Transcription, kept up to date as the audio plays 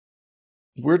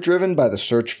We're driven by the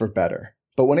search for better.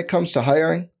 But when it comes to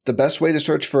hiring, the best way to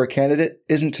search for a candidate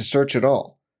isn't to search at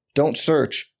all. Don't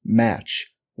search,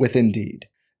 match with Indeed.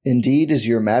 Indeed is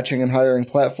your matching and hiring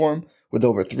platform with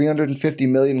over 350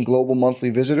 million global monthly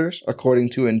visitors,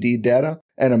 according to Indeed data,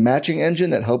 and a matching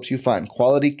engine that helps you find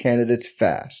quality candidates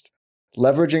fast.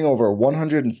 Leveraging over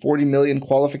 140 million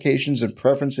qualifications and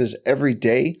preferences every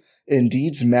day,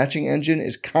 Indeed's matching engine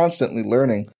is constantly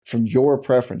learning from your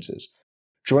preferences.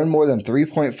 Join more than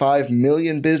 3.5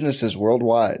 million businesses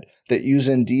worldwide that use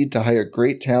Indeed to hire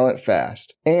great talent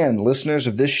fast. And listeners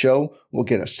of this show will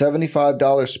get a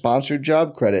 $75 sponsored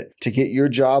job credit to get your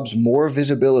jobs more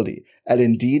visibility at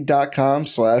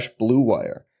Indeed.com/Blue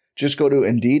Wire. Just go to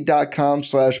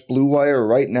Indeed.com/Blue Wire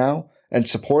right now and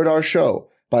support our show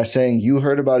by saying you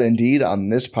heard about Indeed on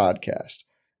this podcast.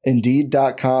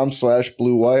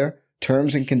 Indeed.com/Blue Wire.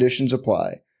 Terms and conditions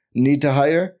apply. Need to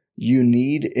hire? You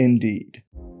need Indeed.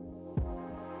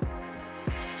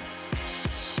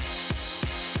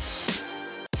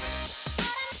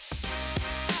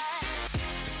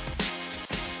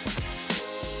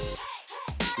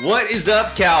 What is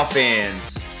up, Cal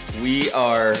fans? We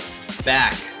are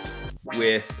back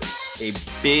with a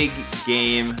big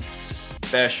game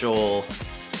special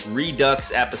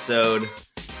Redux episode.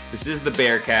 This is the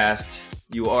Bearcast.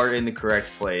 You are in the correct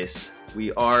place.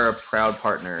 We are a proud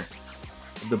partner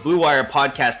of the Blue Wire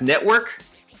Podcast Network.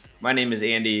 My name is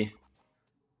Andy,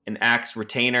 an Axe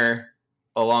retainer.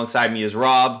 Alongside me is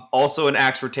Rob, also an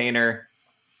Axe retainer.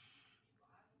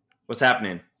 What's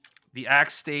happening? The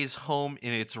Axe stays home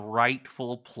in its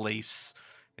rightful place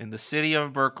in the city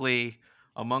of Berkeley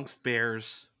amongst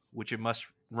bears, which it must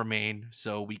remain,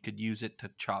 so we could use it to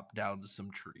chop down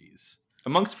some trees.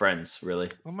 Amongst friends,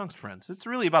 really. Amongst friends. It's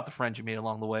really about the friends you made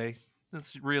along the way.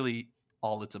 That's really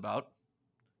all it's about.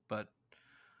 But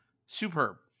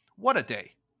superb. What a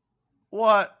day.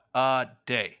 What a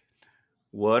day.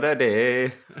 What a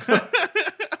day. What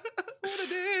a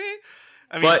day.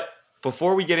 I mean, but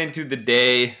before we get into the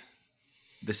day,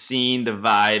 the scene, the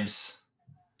vibes.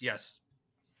 Yes.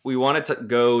 We wanted to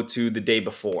go to the day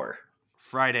before.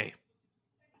 Friday.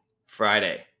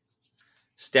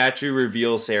 Statue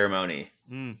reveal ceremony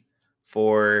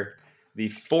for the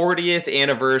 40th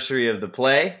anniversary of the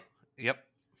play. Yep.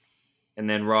 And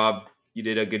then, Rob, you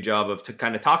did a good job of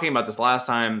kind of talking about this last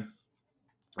time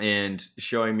and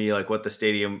showing me like what the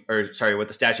statue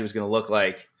was going to look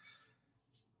like.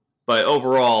 But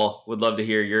overall, would love to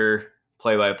hear your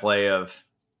play-by-play of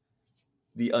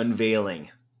the unveiling.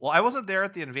 Well, I wasn't there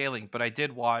at the unveiling, but I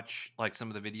did watch like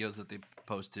some of the videos that they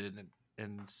posted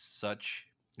and such.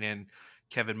 And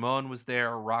Kevin Moen was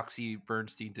there. Roxy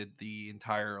Bernstein did the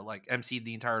entire emceed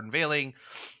the entire unveiling.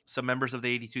 Some members of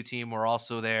the 82 team were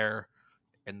also there,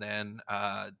 and then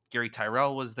Gary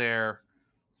Tyrell was there,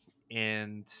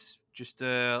 and just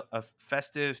a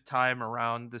festive time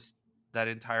around that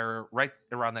entire right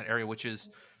around that area. Which is,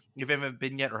 if you haven't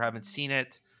been yet or haven't seen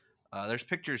it. There's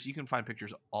pictures. You can find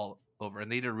pictures all over.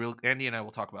 And they did Andy and I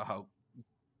will talk about how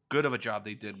good of a job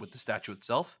they did with the statue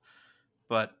itself.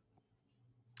 But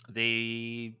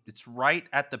it's right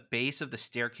at the base of the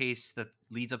staircase that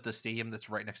leads up to the stadium that's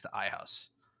right next to iHouse.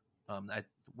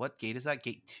 What gate is that?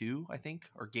 Gate 2, I think?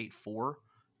 Or gate 4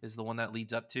 is the one that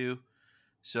leads up to.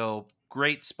 So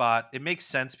great spot. It makes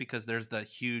sense because there's the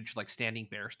huge standing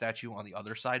bear statue on the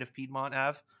other side of Piedmont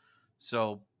Ave.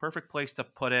 So perfect place to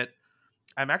put it.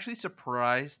 I'm actually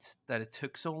surprised that it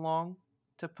took so long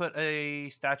to put a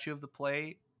statue of the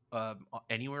play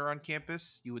anywhere on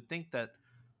campus. You would think that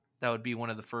would be one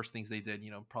of the first things they did,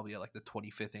 probably at the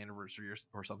 25th anniversary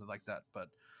or something like that. But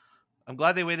I'm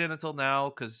glad they waited until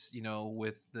now because,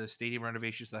 with the stadium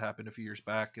renovations that happened a few years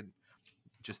back and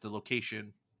just the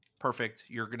location, perfect.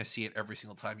 You're going to see it every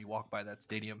single time you walk by that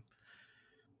stadium.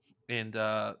 And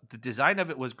the design of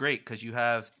it was great because you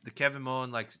have the Kevin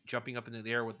Moen jumping up into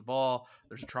the air with the ball.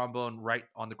 There's a trombone right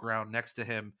on the ground next to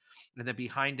him. And then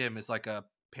behind him is a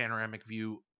panoramic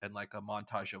view and a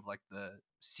montage of the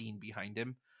scene behind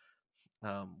him,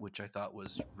 which I thought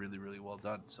was really, really well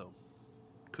done. So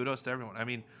kudos to everyone. I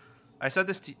mean, I said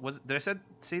this did I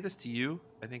say this to you?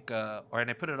 I think, and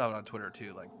I put it out on Twitter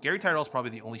too. Gary Tyrell is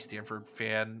probably the only Stanford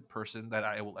fan person that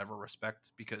I will ever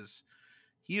respect because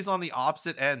he is on the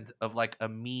opposite end of a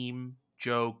meme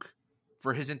joke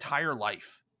for his entire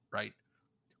life, right?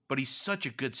 But he's such a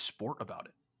good sport about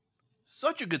it.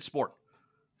 Such a good sport.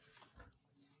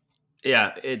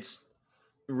 Yeah, it's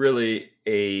really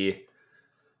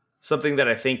something that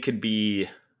I think could be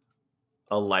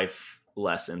a life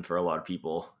lesson for a lot of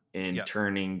people in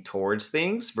turning towards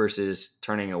things versus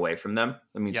turning away from them.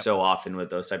 I mean, so often with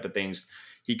those type of things,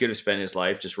 he could have spent his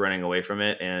life just running away from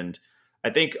it. And I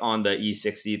think on the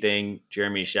E60 thing,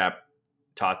 Jeremy Schaap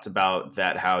talks about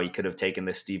that, how he could have taken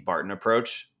the Steve Barton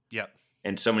approach. Yep.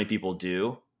 And so many people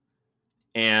do.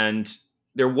 And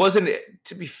there wasn't,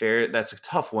 to be fair, that's a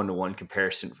tough one-to-one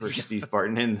comparison for Steve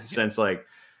Barton in the sense like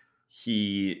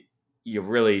Gary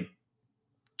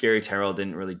Tyrrell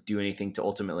didn't really do anything to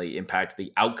ultimately impact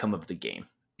the outcome of the game.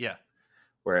 Yeah.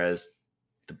 Whereas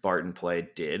the Barton play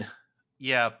did.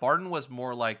 Yeah, Barton was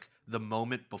more like the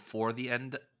moment before the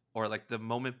end, or like the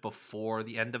moment before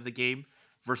the end of the game,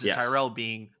 versus Yes. Tyrrell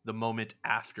being the moment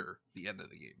after the end of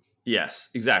the game. Yes,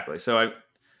 exactly.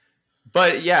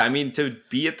 But yeah, I mean, to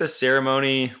be at the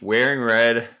ceremony wearing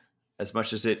red, as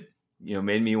much as it,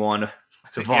 made me want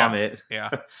to vomit. Yeah.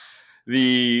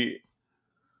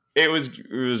 It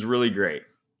was really great.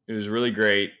 It was really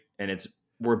great, and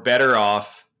we're better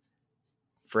off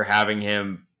for having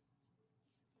him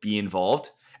be involved.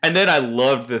 And then I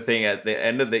loved the thing at the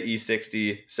end of the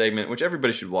E60 segment, which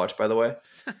everybody should watch, by the way.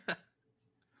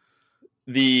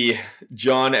 The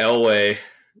John Elway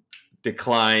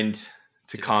declined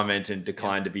to comment and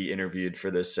declined to be interviewed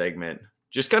for this segment.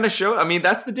 Just kind of show, I mean,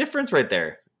 that's the difference right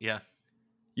there. Yeah.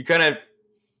 You kind of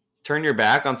turn your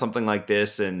back on something like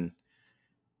this, and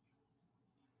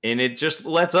it just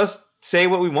lets us say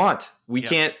what we want. We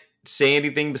can't say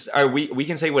anything, we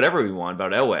can say whatever we want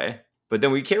about Elway, but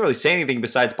then we can't really say anything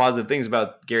besides positive things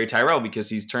about Gary Tyrrell because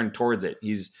he's turned towards it.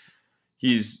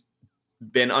 He's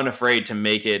been unafraid to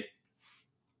make it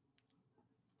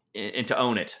and to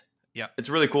own it. Yeah. It's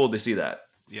really cool to see that.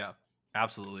 Yeah,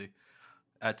 absolutely.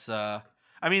 That's I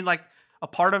mean, like, a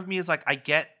part of me is like, I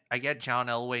get John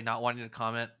Elway not wanting to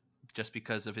comment just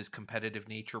because of his competitive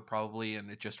nature probably, and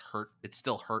it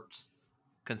still hurts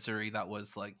considering that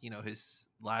was like, his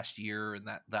last year and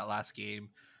that last game,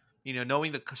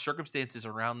 knowing the circumstances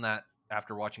around that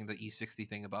after watching the E60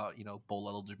 thing about, bowl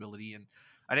eligibility. And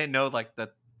I didn't know like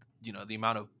that,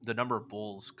 the number of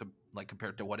bowls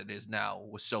compared to what it is now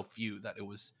was so few that it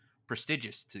was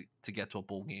prestigious to get to a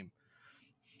bowl game.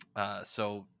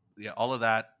 So yeah, all of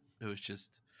that, it was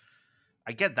just,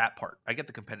 I get that part. I get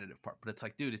the competitive part, but it's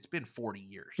like, dude, it's been 40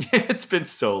 years. It's been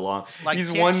so long. Like,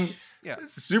 he's won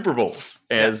Super Bowls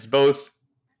as both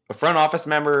a front office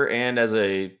member and as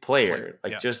a player.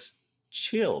 Just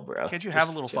chill, bro. Can't you have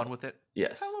a little fun with it?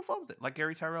 Yes. Have a little fun with it, like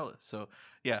Gary Tyrrell is. So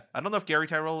yeah, I don't know if Gary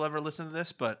Tyrrell will ever listen to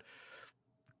this, but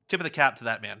tip of the cap to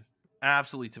that man.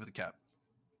 Absolutely tip of the cap.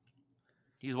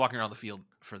 He was walking around the field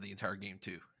for the entire game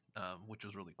too, which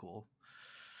was really cool.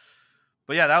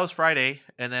 But yeah, that was Friday.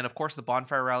 And then, of course, the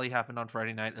Bonfire Rally happened on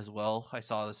Friday night as well. I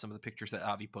saw some of the pictures that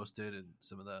Avi posted and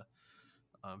some of the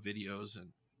videos. And,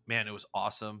 man, it was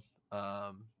awesome.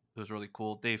 It was really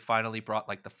cool. They finally brought,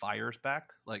 like, the fires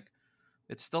back. Like,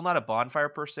 it's still not a bonfire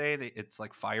per se. It's,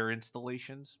 like, fire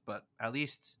installations. But at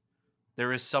least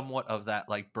there is somewhat of that,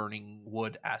 like, burning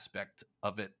wood aspect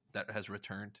of it that has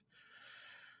returned.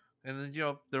 And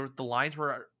then, the lines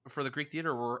for the Greek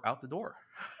Theater were out the door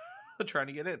trying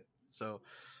to get in. So,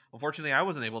 unfortunately, I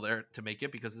wasn't able to make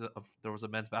it because there was a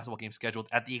men's basketball game scheduled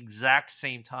at the exact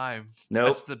same time.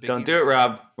 Nope, don't do it,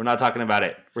 Rob. We're not talking about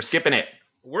it. We're skipping it.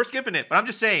 But I'm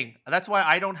just saying, that's why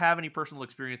I don't have any personal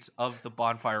experience of the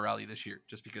Bonfire Rally this year,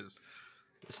 just because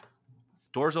the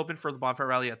doors open for the Bonfire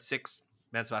Rally at 6,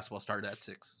 men's basketball started at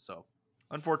 6. So,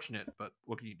 unfortunate, but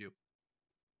what can you do?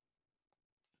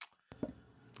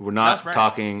 We're not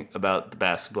talking about the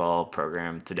basketball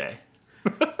program today.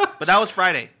 But that was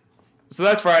Friday. So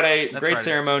that's Friday. Great Friday.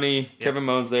 Ceremony. Yeah. Kevin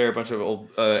Moan's there. A bunch of old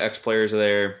ex-players are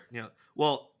there. Yeah.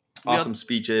 Well, awesome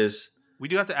speeches. We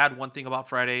do have to add one thing about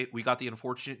Friday. We got the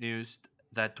unfortunate news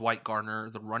that Dwight Garner,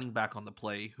 the running back on the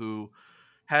play, who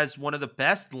has one of the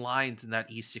best lines in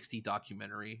that E60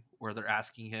 documentary where they're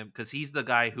asking him, because he's the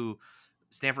guy who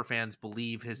Stanford fans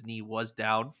believe his knee was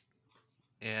down.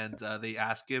 And they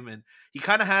ask him, and he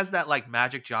kind of has that like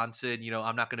Magic Johnson,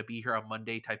 I'm not going to be here on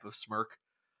Monday type of smirk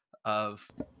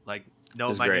of like, no,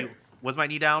 was my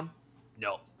knee down?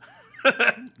 No.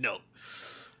 No.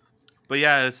 But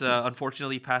yeah, it's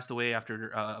unfortunately passed away after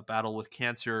a battle with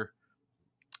cancer.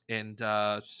 And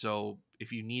so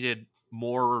if you needed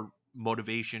more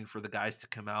motivation for the guys to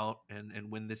come out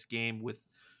and win this game with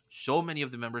so many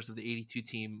of the members of the 82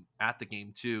 team at the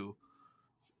game too,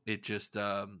 it just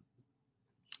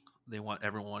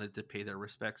everyone wanted to pay their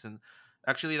respects. And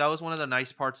actually that was one of the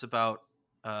nice parts about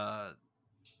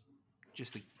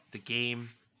just the game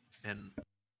and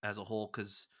as a whole,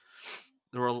 because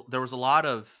there was a lot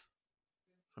of,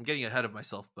 I'm getting ahead of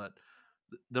myself, but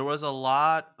there was a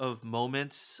lot of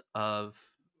moments of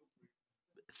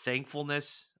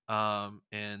thankfulness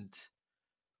and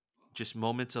just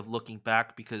moments of looking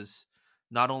back, because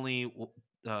not only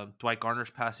Dwight Garner's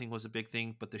passing was a big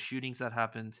thing, but the shootings that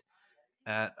happened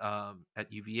at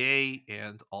UVA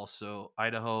and also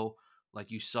Idaho,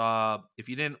 like you saw, if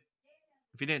you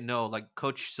didn't know, like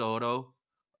Coach Soto,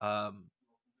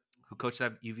 who coached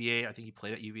at UVA, I think he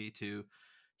played at UVA too.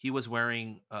 He was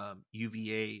wearing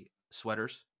UVA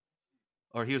sweaters,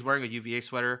 or he was wearing a UVA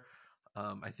sweater.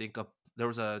 I think there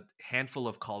was a handful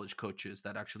of college coaches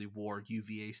that actually wore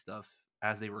UVA stuff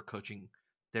as they were coaching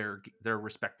their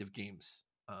respective games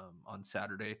on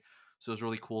Saturday. So it was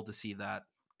really cool to see that,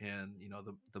 and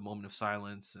the moment of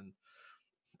silence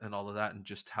and all of that, and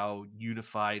just how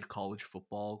unified college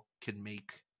football can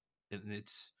make in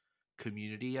its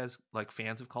community as like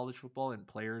fans of college football and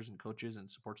players and coaches and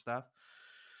support staff.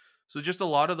 So just a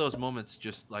lot of those moments,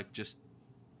 just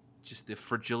the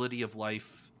fragility of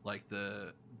life, like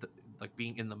the like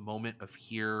being in the moment of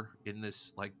here in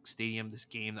this like stadium, this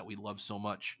game that we love so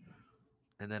much,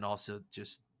 and then also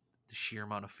just the sheer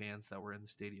amount of fans that were in the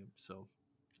stadium. So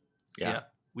yeah,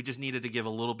 we just needed to give a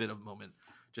little bit of moment,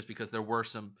 just because there were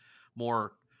some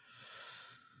more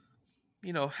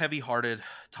heavy-hearted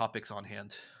topics on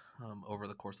hand over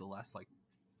the course of the last like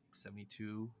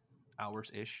 72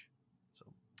 hours ish. So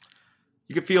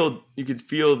you could feel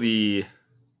the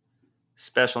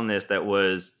specialness that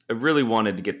was. I really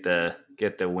wanted to get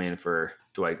the win for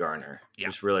Dwight Garner. Yeah.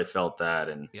 Just really felt that,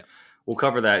 and we'll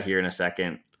cover that here in a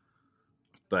second.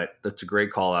 But that's a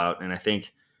great call out, and I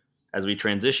think as we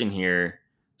transition here,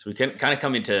 so we can kind of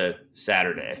come into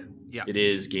Saturday. Yeah, it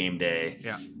is game day.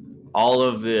 Yeah, all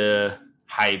of the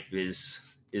hype is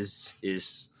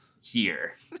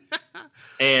here,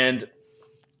 and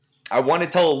I want to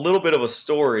tell a little bit of a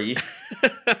story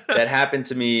that happened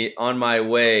to me on my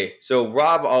way. So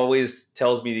Rob always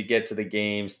tells me to get to the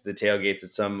games, the tailgates,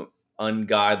 at some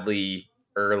ungodly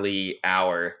early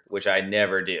hour, which I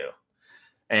never do.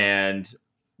 And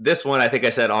this one, I think I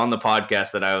said on the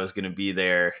podcast that I was going to be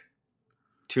there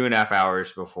 2.5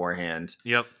 hours beforehand.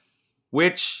 Yep.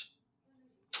 Which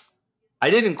I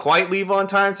didn't quite leave on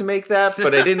time to make that,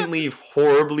 but I didn't leave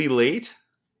horribly late,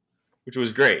 which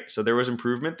was great. So there was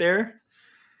improvement there.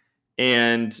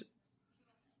 And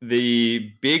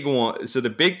the big one, so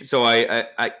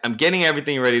I'm getting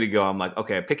everything ready to go. I'm like,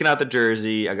 okay, I'm picking out the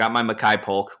jersey. I got my Mackay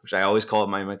Polk, which I always call it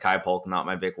my Mackay Polk, not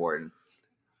my Vic Warden.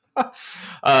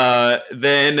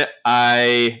 Then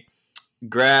I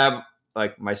grab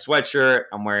like my sweatshirt.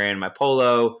 I'm wearing my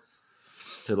polo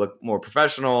to look more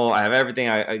professional. I have everything.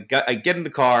 I get in the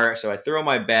car, so I throw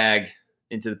my bag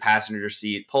into the passenger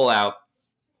seat, pull out,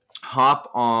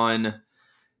 hop on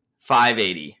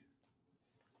 580,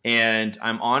 and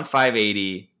I'm on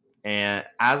 580. And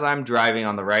as I'm driving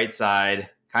on the right side,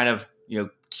 kind of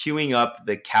queuing up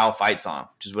the Cal fight song,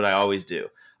 which is what I always do.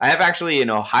 I have actually an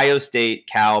Ohio State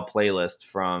Cal playlist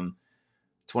from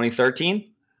 2013.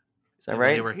 Is that right?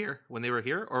 When they were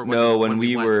here? Or when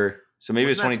we were. So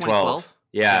maybe it's 2012.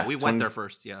 Yeah, we went there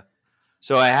first. Yeah.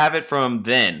 So I have it from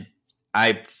then.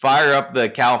 I fire up the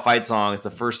Cal fight song. It's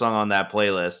the first song on that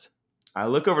playlist. I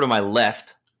look over to my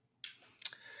left.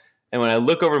 And when I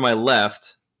look over to my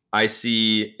left, I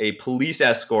see a police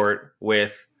escort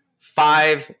with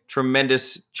 5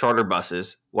 tremendous charter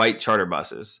buses, white charter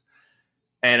buses.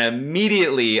 And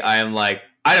immediately I am like,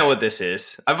 I know what this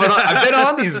is. I've been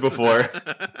on these before.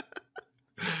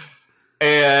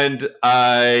 And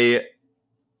I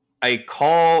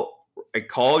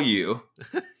call you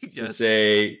to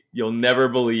say you'll never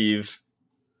believe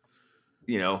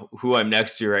who I'm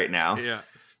next to right now. Yeah.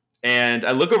 And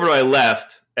I look over to my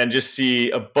left and just see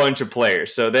a bunch of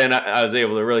players. So then I was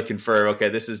able to really confirm, okay,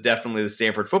 this is definitely the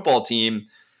Stanford football team.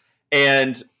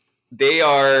 And they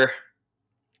are.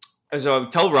 So I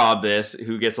tell Rob this,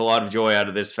 who gets a lot of joy out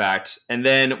of this fact. And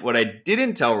then what I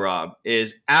didn't tell Rob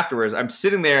is afterwards, I'm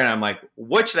sitting there and I'm like,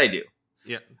 what should I do?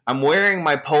 Yeah. I'm wearing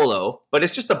my polo, but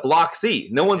it's just a block C.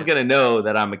 No one's going to know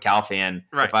that I'm a Cal fan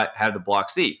if I have the block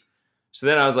C. So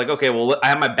then I was like, okay, well, I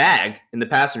have my bag in the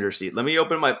passenger seat. Let me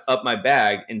open up my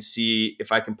bag and see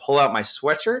if I can pull out my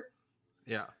sweatshirt.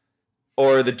 Yeah.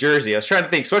 Or the jersey. I was trying to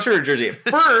think sweatshirt or jersey. At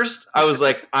first, I was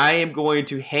like, I am going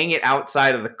to hang it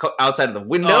outside of the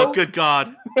window. Oh, good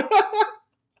God!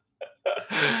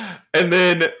 And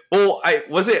then,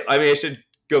 I should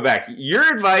go back.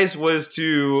 Your advice was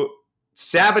to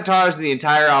sabotage the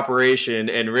entire operation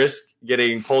and risk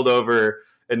getting pulled over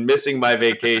and missing my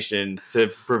vacation to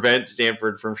prevent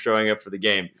Stanford from showing up for the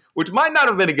game, which might not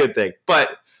have been a good thing.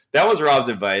 But that was Rob's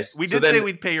advice. We did say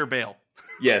we'd pay your bail.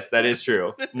 Yes, that is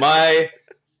true. My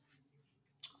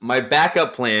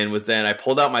backup plan was then I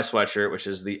pulled out my sweatshirt, which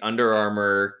is the Under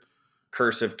Armour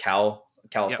cursive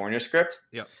California script.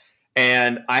 Yep.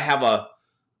 And I have a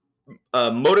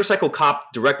a motorcycle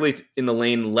cop directly in the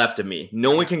lane left of me.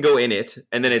 No one can go in it,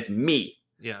 and then it's me.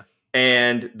 Yeah.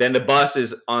 And then the bus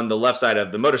is on the left side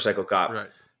of the motorcycle cop. Right.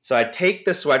 So I take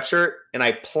the sweatshirt and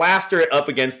I plaster it up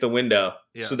against the window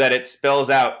so that it spells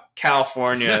out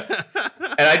California.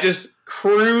 And I just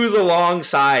cruise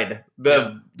alongside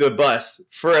the bus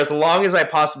for as long as I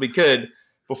possibly could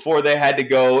before they had to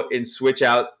go and switch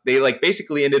out. They like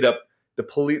basically ended up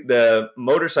the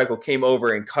motorcycle came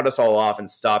over and cut us all off and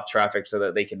stopped traffic so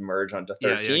that they could merge onto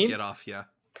 13. Yeah, get off, yeah.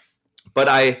 But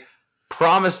I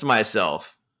promised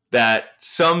myself that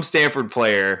some Stanford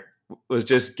player was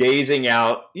just gazing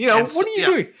out, what are you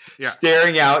doing? Yeah.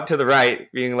 Staring out to the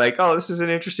right, being like, oh, this is an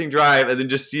interesting drive, and then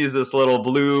just sees this little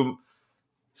blue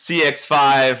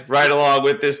CX-5 right along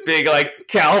with this big, like,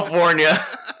 California.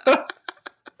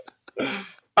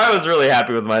 I was really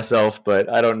happy with myself, but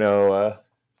I don't know.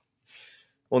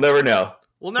 We'll never know.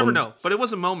 We'll never know, but it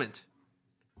was a moment.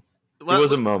 It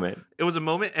was a moment. It was a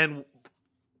moment, and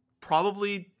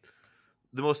probably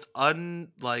the most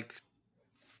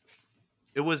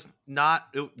it was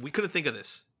not. We couldn't think of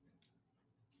this.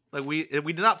 Like we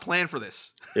did not plan for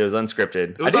this. It was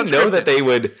unscripted. I didn't know that they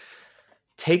would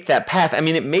take that path. I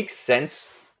mean, it makes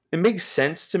sense. It makes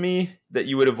sense to me that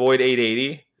you would avoid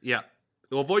 880. Yeah,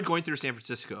 avoid going through San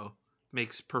Francisco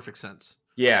makes perfect sense.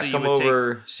 Yeah, so come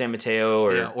over San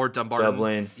Mateo or Dumbarton.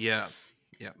 Dublin. Yeah.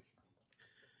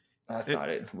 That's not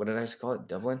it. What did I just call it?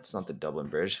 Dublin? It's not the Dublin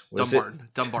Bridge. Dumbarton.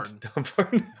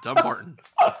 Dumbarton.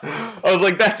 I was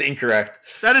like, that's incorrect.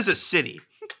 That is a city.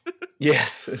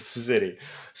 Yes, it's a city.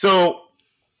 So,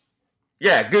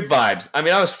 yeah, good vibes. I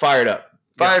mean, I was fired up.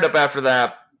 Fired up after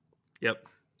that. Yep.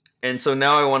 And so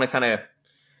now I want to kind of...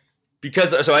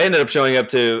 So I ended up showing up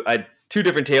to 2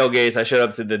 different tailgates. I showed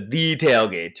up to the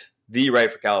tailgate. The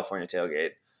Right for California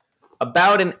tailgate.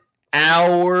 About an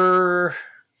hour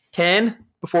 10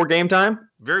 before game time.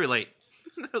 Very late.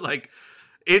 Like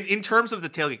in terms of the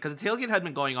tailgate, because the tailgate had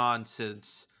been going on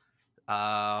since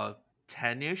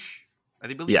 10-ish.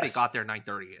 I believe they got there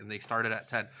 9:30 and they started at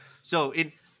 10. So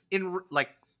in like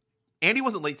Andy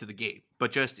wasn't late to the game,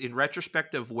 but just in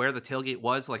retrospect of where the tailgate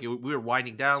was, like we were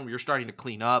winding down, we were starting to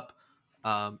clean up.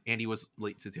 Andy was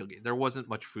late to the tailgate. There wasn't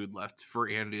much food left for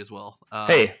Andy as well.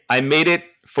 Hey, I made it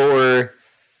for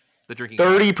the drinking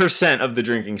 30% of the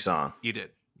drinking song. You did.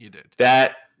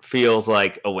 That feels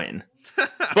like a win.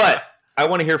 But I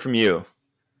want to hear from you.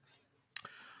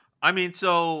 I mean,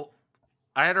 so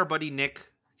I had our buddy Nick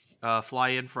fly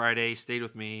in Friday, stayed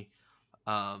with me.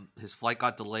 His flight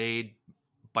got delayed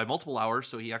by multiple hours,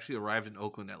 so he actually arrived in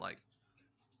Oakland at like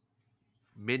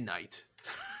midnight.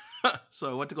 So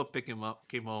I went to go pick him up,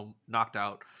 came home, knocked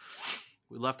out.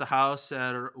 We left the house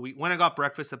we went and got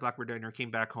breakfast at Blackbird Diner, came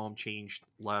back home, changed,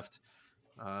 left.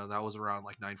 That was around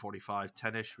like 9:45,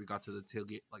 10-ish. We got to the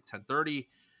tailgate like 10:30,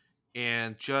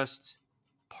 and just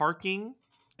parking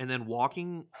and then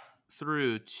walking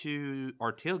through to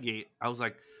our tailgate, I was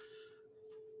like,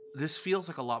 this feels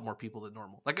like a lot more people than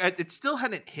normal. Like it still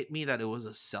hadn't hit me that it was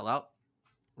a sellout,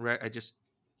 right?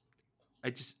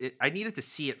 I needed to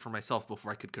see it for myself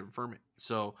before I could confirm it.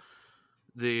 So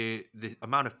the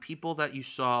amount of people that you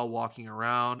saw walking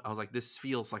around, I was like, this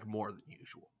feels like more than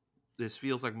usual. This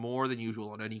feels like more than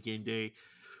usual on any game day.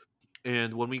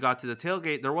 And when we got to the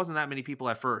tailgate, there wasn't that many people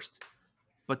at first.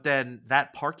 But then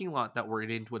that parking lot that we're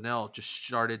in Dwinell just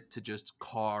started to just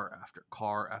car after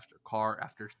car after car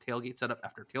after tailgate setup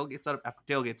after tailgate setup after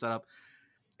tailgate setup.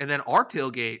 And then our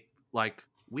tailgate, like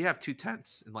we have 2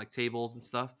 tents and like tables and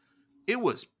stuff. It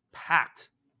was packed.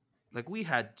 Like we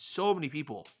had so many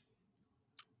people.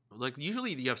 Like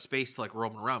usually you have space to like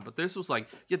roam around, but this was like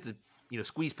you have to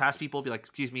squeeze past people, be like,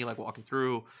 excuse me, like walking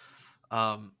through.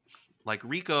 Like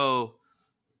Rico,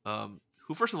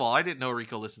 who first of all, I didn't know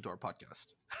Rico listened to our podcast.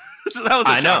 So that was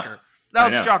a shocker. That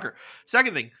was a shocker.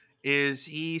 Second thing is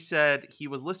he said he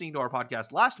was listening to our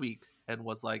podcast last week and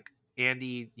was like,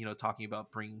 Andy, talking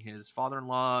about bringing his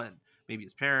father-in-law and maybe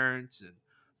his parents. And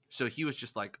so he was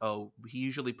just like, oh, he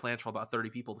usually plans for about 30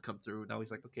 people to come through. Now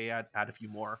he's like, okay, add a few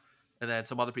more. And then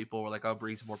some other people were like, oh,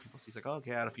 bring some more people. So he's like, oh,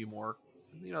 okay, add a few more.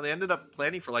 And, they ended up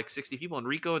planning for like 60 people. And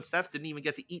Rico and Steph didn't even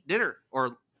get to eat dinner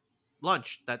or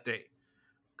lunch that day.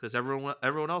 Because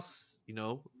everyone else,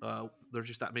 there's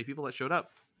just that many people that showed up.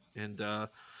 And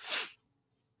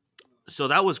so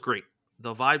that was great.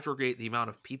 The vibes were great. The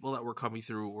amount of people that were coming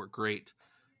through were great.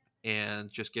 And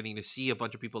just getting to see a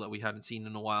bunch of people that we hadn't seen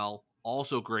in a while,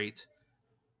 also great.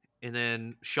 And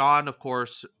then Sean, of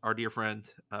course, our dear friend,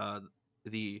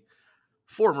 the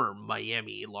former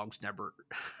Miami long snapper,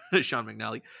 Sean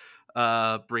McNally,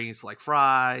 brings like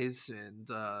fries and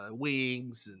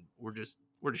wings. And we're just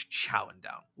we're just chowing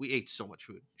down. We ate so much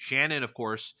food. Shannon, of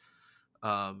course,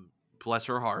 bless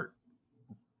her heart,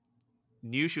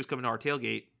 knew she was coming to our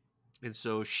tailgate, and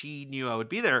so she knew I would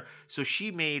be there. So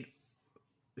she's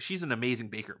an amazing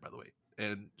baker, by the way,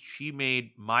 and she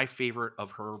made my favorite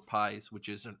of her pies, which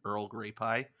is an Earl Grey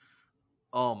pie.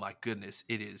 Oh my goodness,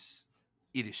 it is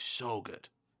so good,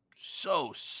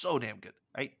 so damn good.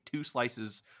 Right, 2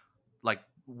 slices, like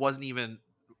wasn't even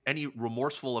any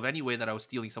remorseful of any way that I was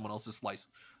stealing someone else's slice.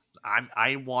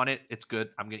 I want it. It's good.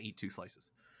 I'm gonna eat 2 slices.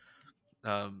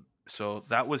 So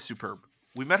that was superb.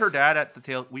 We met her dad at the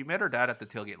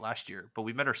tailgate last year, but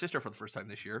we met her sister for the first time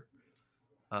this year.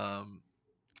 And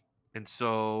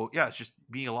so yeah, it's just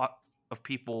being a lot of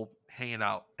people hanging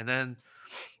out, and then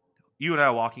you and I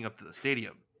walking up to the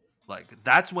stadium. Like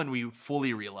that's when we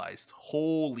fully realized,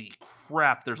 holy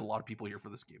crap, there's a lot of people here for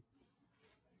this game.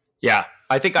 Yeah,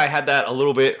 I think I had that a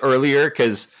little bit earlier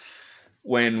because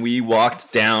when we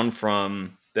walked down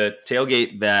from the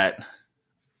tailgate that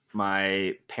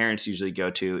my parents usually go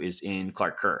to is in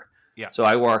Clark Kerr. Yeah. So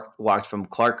I walked from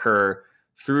Clark Kerr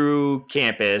through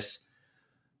campus,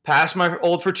 past my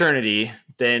old fraternity,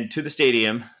 then to the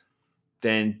stadium,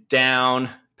 then down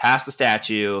past the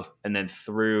statue, and then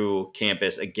through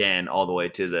campus again all the way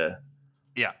to the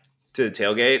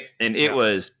tailgate. And it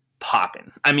was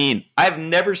popping. I mean, I've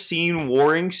never seen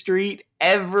Waring Street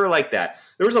ever like that.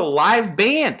 There was a live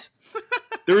band.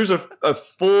 There was a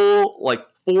full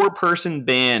 4-person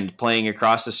band playing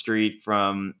across the street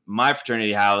from my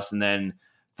fraternity house, and then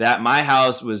my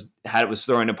house was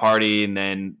throwing a party, and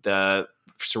then the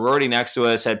sorority next to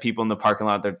us had people in the parking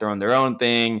lot that throwing their own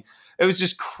thing. It was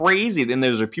just crazy. Then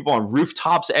there were people on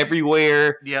rooftops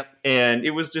everywhere. Yep. And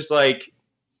it was just like,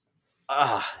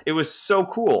 it was so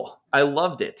cool. I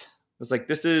loved it. It was like,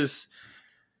 this is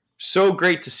so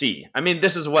great to see. I mean,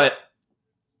 this is what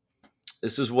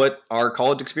our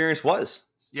college experience was.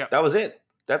 Yeah. That was it.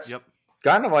 That's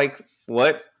kind of like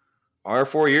what our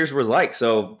 4 years was like.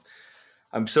 So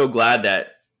I'm so glad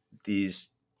that these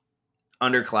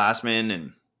underclassmen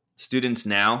and students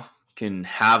now can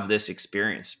have this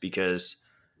experience because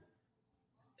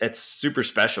it's super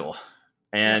special.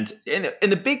 And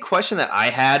the big question that I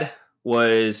had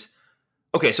was,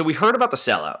 okay, so we heard about the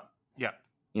sellout. Yeah.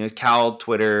 You know, Cal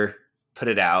Twitter put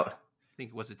it out. I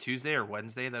think, was it Tuesday or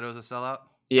Wednesday that it was a sellout?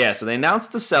 Yeah, so they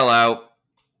announced the sellout,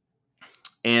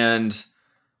 and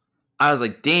I was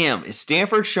like, damn, is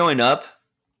Stanford showing up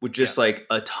with just like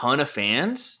a ton of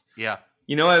fans? Yeah.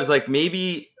 You know, I was like,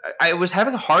 maybe I was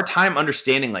having a hard time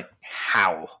understanding like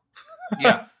how.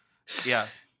 Yeah. Yeah.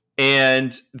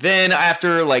 And then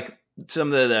after like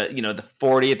some of the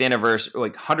 40th anniversary,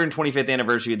 like 125th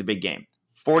anniversary of the big game,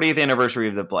 40th anniversary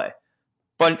of the play,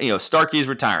 but Starkey's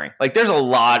retiring. Like there's a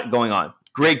lot going on.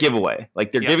 Great giveaway.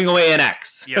 Like they're giving away an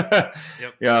X. Yep.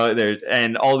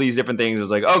 And all these different things. It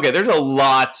was like, okay, there's a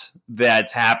lot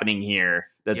that's happening here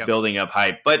that's building up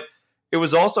hype. But it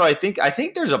was also, I think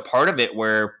there's a part of it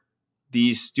where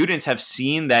these students have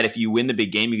seen that if you win the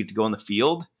big game, you get to go on the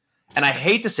field. And I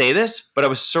hate to say this, but I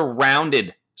was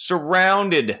surrounded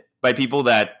by people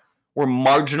that were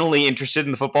marginally interested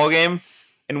in the football game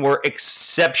and were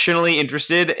exceptionally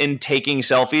interested in taking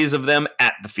selfies of them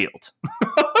at the field.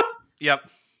 Yep.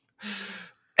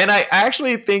 And I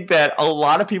actually think that a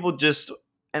lot of people just,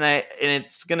 and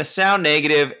it's going to sound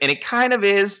negative, and it kind of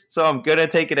is, so I'm going to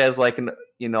take it as like an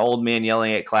old man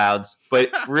yelling at clouds, but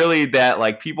really that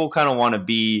like people kind of want to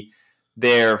be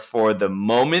there for the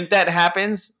moment that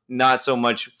happens, not so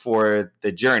much for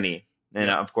the journey. And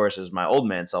of course, as my old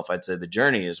man self, I'd say the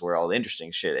journey is where all the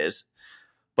interesting shit is.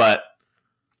 But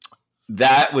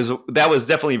that was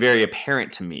definitely very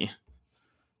apparent to me.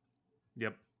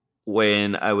 Yep.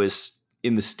 When I was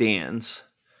in the stands.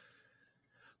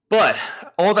 But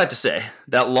all that to say,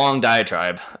 that long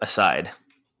diatribe aside,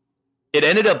 it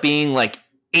ended up being like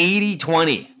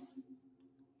 80-20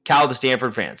 Cal to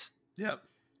Stanford fans. Yep.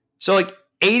 So like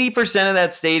 80% of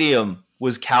that stadium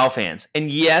was Cal fans.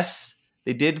 And yes,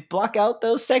 they did block out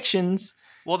those sections.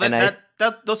 Well,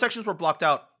 those sections were blocked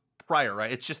out prior,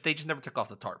 right? It's just they just never took off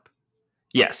the tarp.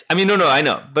 Yes. I mean, no, I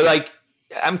know. But like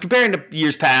I'm comparing to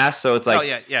years past, so it's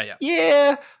like,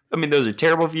 yeah. I mean, those are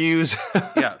terrible views.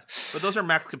 Yeah, but those are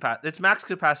max capacity. It's max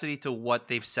capacity to what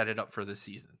they've set it up for this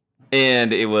season.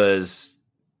 And it was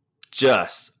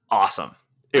just awesome.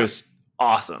 It was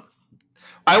awesome.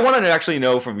 I wanted to actually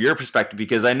know from your perspective,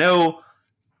 because I know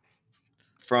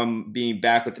from being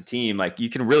back with the team, like you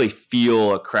can really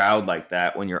feel a crowd like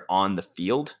that when you're on the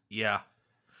field. Yeah.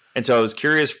 And so I was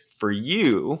curious for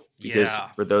you, because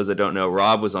for those that don't know,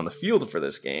 Rob was on the field for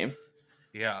this game.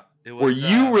 Yeah. Were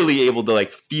you really able to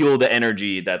like feel the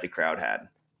energy that the crowd had?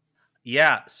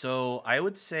 Yeah, so I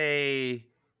would say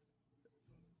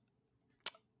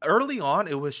early on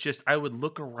it was just I would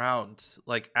look around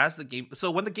like as the game.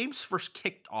 So when the games first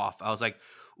kicked off, I was like,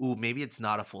 "Ooh, maybe it's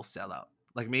not a full sellout.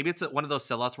 Like maybe it's one of those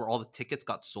sellouts where all the tickets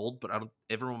got sold, but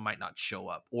everyone might not show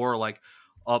up, or like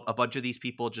a bunch of these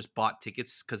people just bought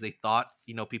tickets because they thought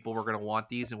people were going to want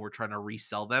these and we're trying to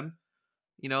resell them,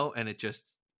 and it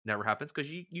just never happens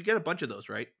because you get a bunch of those,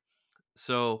 right?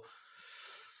 So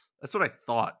that's what I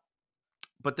thought.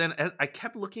 But then as I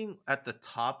kept looking at the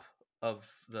top of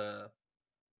the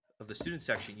student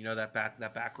section,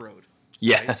 that back road.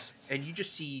 Yes. Right? And you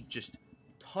just see just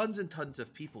tons and tons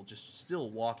of people just still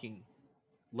walking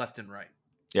left and right.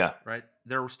 Yeah. Right.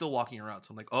 They're still walking around.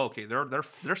 So I'm like, oh, okay,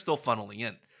 they're still funneling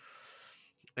in.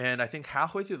 And I think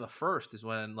halfway through the first is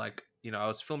when I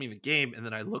was filming the game and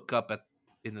then I look up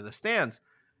into the stands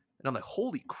and I'm like,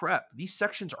 holy crap, these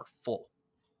sections are full.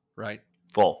 Right.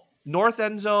 Full. North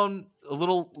end zone,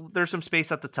 there's some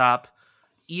space at the top.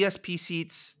 ESP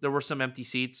seats, there were some empty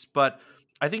seats, but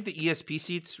I think the ESP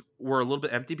seats were a little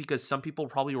bit empty because some people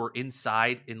probably were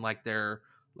inside in their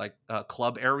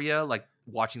club area,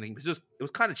 watching things. It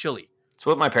was kind of chilly. That's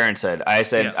what my parents said. I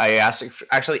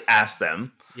actually asked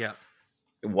them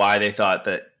why they thought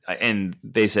that, and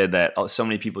they said that so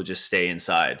many people just stay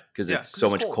inside because it's so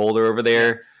much colder over there.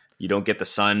 Yeah. You don't get the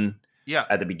sun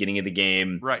at the beginning of the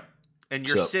game. Right. And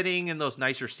you're sitting in those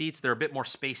nicer seats. They're a bit more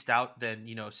spaced out than,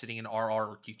 sitting in RR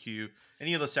or QQ.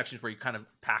 Any of those sections where you kind of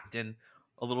packed in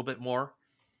a little bit more.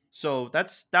 So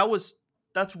that's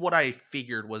what I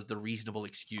figured was the reasonable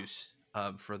excuse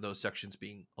for those sections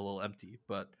being a little empty.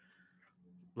 But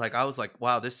I was like,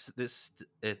 wow, this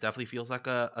it definitely feels like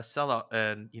a sellout.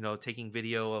 And, taking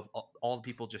video of all the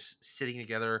people just sitting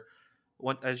together.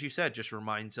 As you said, just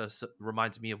reminds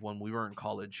me of when we were in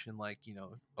college in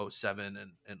 07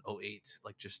 and 08,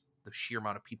 just the sheer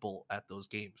amount of people at those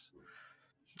games.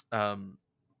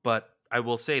 But I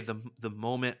will say the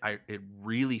moment it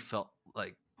really felt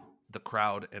like the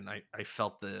crowd and I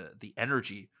felt the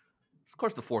energy, of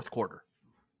course, the fourth quarter,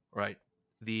 right?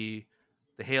 The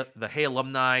Hey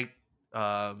Alumni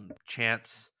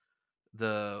chants,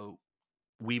 the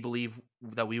we believe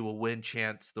that we will win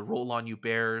chants, the Roll on You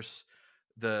Bears,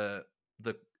 the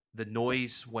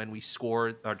noise when we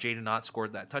scored, or Jaden Ott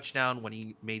scored that touchdown when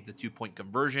he made the 2-point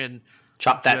conversion.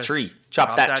 Chop that tree.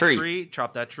 Chop that tree.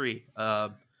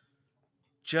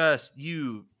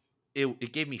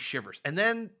 It gave me shivers. And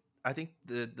then I think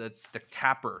the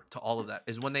capper to all of that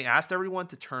is when they asked everyone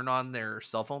to turn on their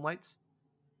cell phone lights.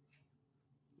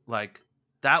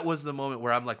 That was the moment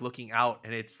where I'm looking out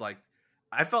and it's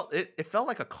I felt it felt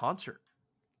like a concert.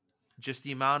 Just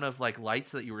the amount of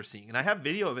lights that you were seeing. And I have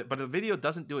video of it, but the video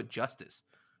doesn't do it justice.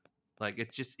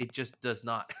 It just does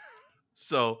not.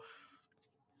 So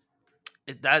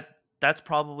that's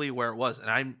probably where it was. And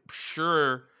I'm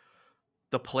sure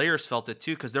the players felt it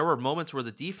too, because there were moments where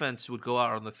the defense would go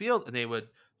out on the field and they would,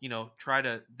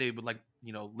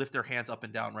 lift their hands up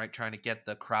and down, right? Trying to get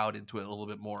the crowd into it a little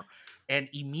bit more. And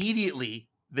immediately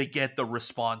they get the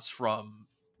response from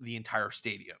the entire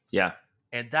stadium. Yeah.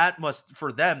 And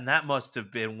for them, that must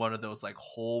have been one of those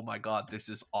oh my God, this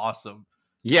is awesome.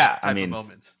 Yeah. I mean,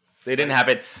 moments. They didn't have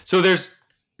it. So they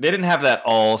didn't have that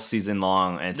all season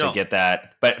long and to get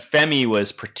that. But Femi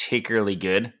was particularly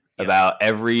good about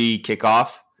every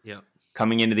kickoff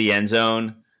coming into the end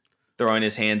zone, throwing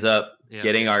his hands up,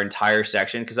 getting our entire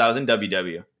section. Cause I was in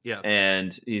WW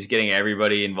and he's getting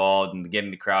everybody involved and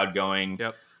getting the crowd going.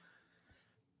 Yep.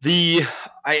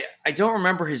 I don't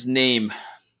remember his name,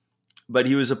 but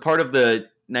he was a part of the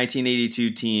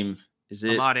 1982 team. Is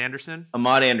it Ahmad Anderson?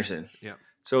 Ahmad Anderson. Yeah.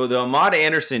 So the Ahmad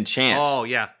Anderson chant. Oh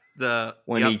yeah.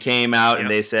 When he came out and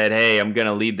they said, "Hey, I'm going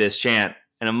to lead this chant,"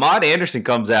 and Ahmad Anderson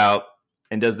comes out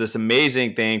and does this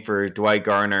amazing thing for Dwight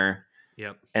Garner.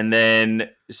 Yep. And then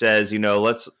says,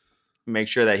 let's make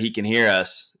sure that he can hear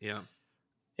us. Yeah.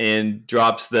 And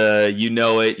drops the "You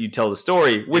know it, you tell the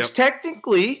story," which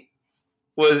technically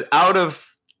was out of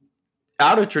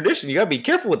tradition. You got to be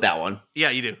careful with that one. Yeah,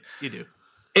 you do.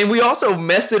 And we also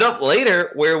messed it up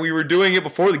later where we were doing it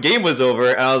before the game was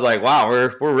over. And I was like, wow,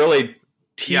 we're really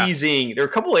teasing. Yeah. There were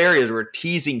a couple areas where we're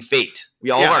teasing fate.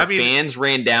 All of our fans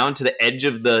ran down to the edge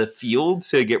of the field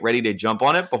to get ready to jump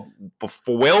on it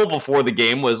well before the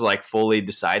game was fully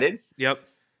decided. Yep.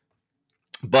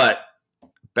 But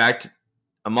back to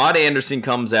Ahmad Anderson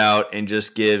comes out and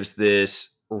just gives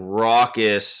this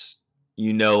raucous,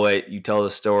 you know it, you tell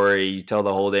the story, you tell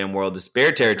the whole damn world, this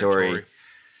Bear territory.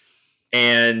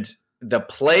 And the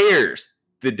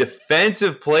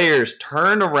defensive players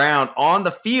turn around on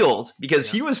the field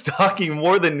because he was talking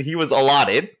more than he was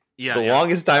allotted. Yeah, the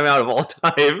longest timeout of all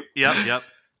time. Yep.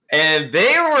 And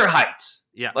they were hyped.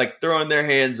 Yeah. Like throwing their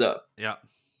hands up. Yeah.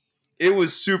 It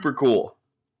was super cool.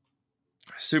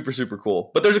 Super, super cool.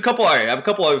 But there's I have a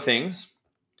couple other things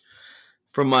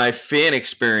from my fan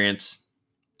experience.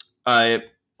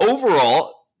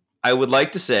 Overall, I would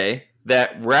like to say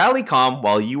that Rallycom,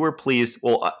 while you were pleased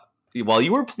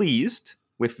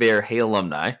with their Hey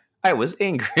alumni, I was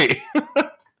angry.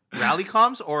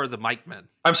 Rallycoms or the Mike Men?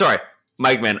 I'm sorry,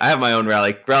 Mike Men. I have my own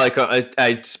Rallycom.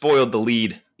 I spoiled the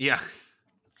lead. Yeah.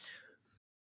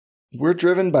 We're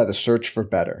driven by the search for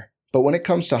better. But when it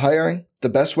comes to hiring, the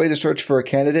best way to search for a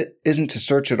candidate isn't to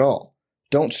search at all.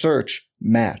 Don't search,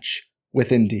 match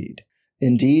with Indeed.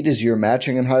 Indeed is your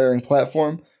matching and hiring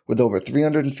platform with over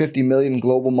 350 million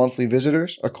global monthly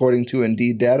visitors, according to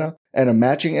Indeed data, and a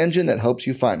matching engine that helps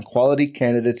you find quality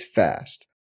candidates fast.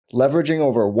 Leveraging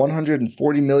over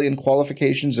 140 million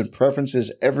qualifications and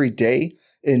preferences every day,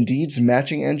 Indeed's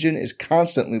matching engine is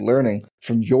constantly learning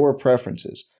from your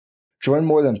preferences. Join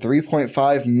more than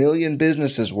 3.5 million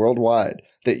businesses worldwide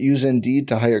that use Indeed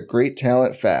to hire great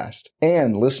talent fast.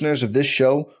 And listeners of this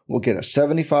show will get a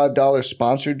 $75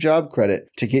 sponsored job credit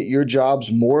to get your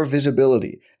jobs more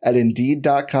visibility at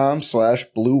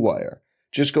Indeed.com/Blue Wire.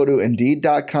 Just go to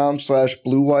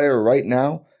Indeed.com/Blue Wire right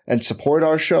now and support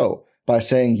our show by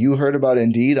saying you heard about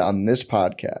Indeed on this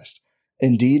podcast.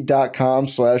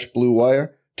 Indeed.com/Blue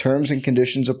Wire. Terms and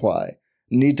conditions apply.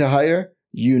 Need to hire?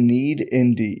 You need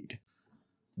Indeed.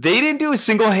 They didn't do a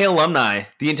single Hey alumni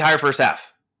the entire first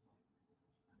half.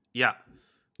 Yeah.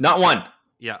 Not one.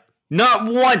 Yeah. Not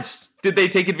once did they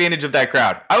take advantage of that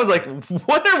crowd. I was like,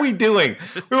 what are we doing?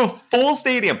 We have a full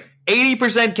stadium,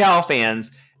 80% Cal fans,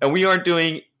 and we aren't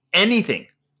doing anything.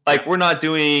 Like, we're not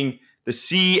doing the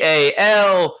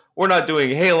CAL. We're not doing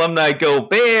Hey alumni, go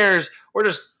Bears. We're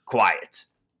just quiet.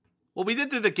 Well, we did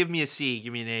do the give me a C,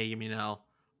 give me an A, give me an L.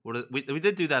 We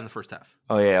did do that in the first half.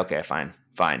 Oh, yeah. Okay, fine.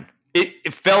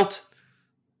 It felt...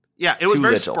 Yeah, it was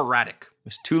very little. sporadic. It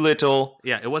was too little.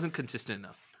 Yeah, it wasn't consistent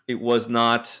enough. It was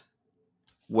not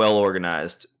well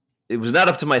organized. It was not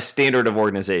up to my standard of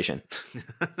organization.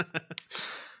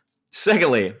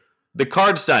 Secondly, the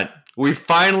card stunt. We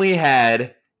finally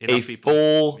had Enough a people.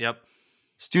 full Yep.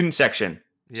 student section.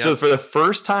 Yep. So for the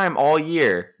first time all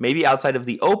year, maybe outside of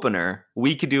the opener,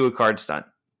 we could do a card stunt.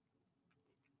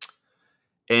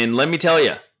 And let me tell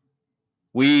you,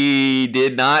 we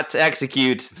did not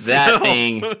execute that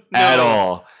thing at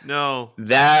all. No.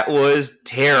 That was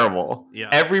terrible. Yeah.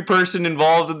 Every person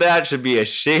involved in that should be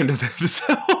ashamed of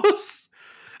themselves.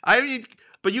 I mean,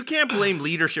 but you can't blame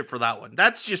leadership for that one.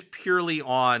 That's just purely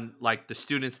on like the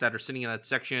students that are sitting in that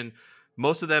section.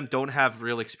 Most of them don't have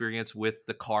real experience with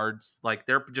the cards. Like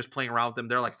they're just playing around with them.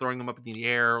 They're like throwing them up in the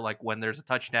air, like when there's a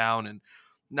touchdown, and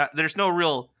there's no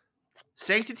real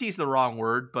sanctity is the wrong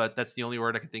word, but that's the only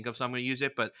word I can think of, so I'm going to use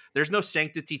it. But there's no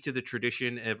sanctity to the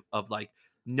tradition of like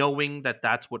knowing that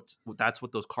that's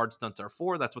what those card stunts are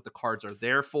for. That's what the cards are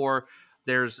there for.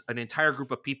 There's an entire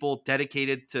group of people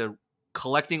dedicated to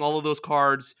collecting all of those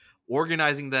cards,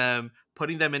 organizing them,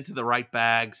 putting them into the right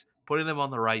bags, putting them on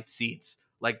the right seats.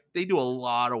 Like they do a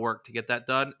lot of work to get that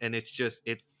done, and it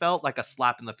felt like a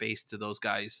slap in the face to those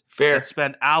guys. Fair. That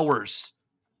spend hours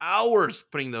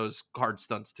putting those card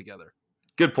stunts together.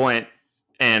 Good point.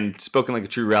 And spoken like a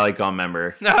true Rallycom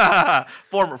member.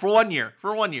 For 1 year.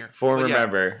 Former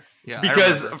member. Yeah,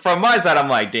 because from my side, I'm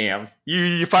like, damn,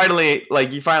 you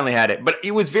finally had it. But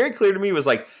it was very clear to me, it was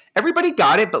like everybody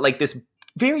got it, but like this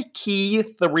very key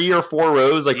 3 or 4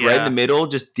 rows, like right in the middle,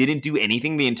 just didn't do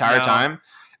anything the entire time.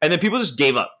 And then people just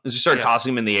gave up and just started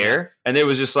tossing them in the air. And it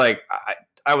was just like,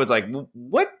 I was like,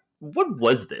 what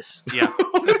was this? Yeah.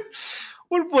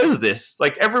 What was this?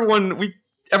 Like everyone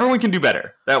can do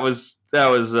better. That was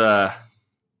wild.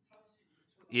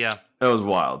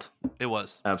 It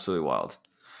was Absolutely wild.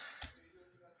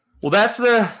 Well, that's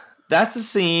the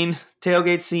scene,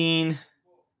 tailgate scene,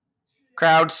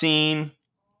 crowd scene.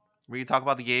 Were you talk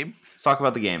about the game? Let's talk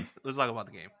about the game. Let's talk about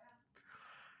the game.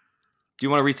 Do you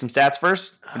want to read some stats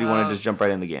first, or do you want to just jump right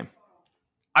in the game?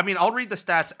 I mean, I'll read the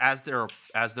stats as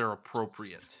they're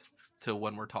appropriate to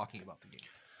when we're talking about the game.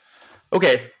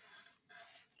 Okay.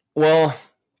 Well,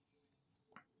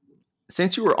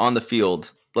 since you were on the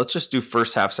field, let's just do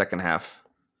first half, second half.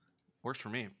 Works for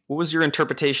me. What was your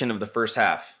interpretation of the first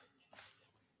half?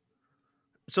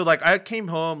 So, like, I came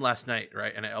home last night,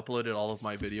 right, and I uploaded all of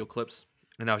my video clips,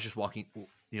 and I was just walking,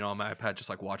 on my iPad, just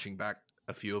like watching back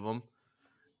a few of them,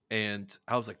 and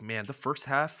I was like, man, the first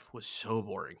half was so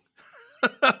boring.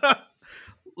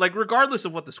 Like, regardless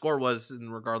of what the score was,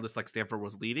 and regardless, like, Stanford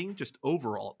was leading, just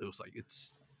overall, it was like,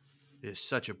 it's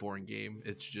such a boring game.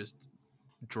 It's just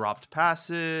dropped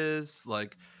passes,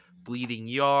 like bleeding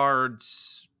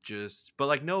yards, but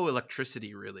like no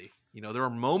electricity really. You know, there were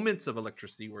moments of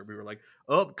electricity where we were like,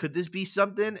 "Oh, could this be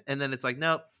something?" And then it's like,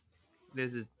 "Nope, we're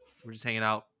just hanging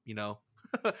out." You know,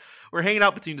 we're hanging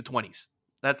out between the 20s.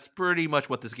 That's pretty much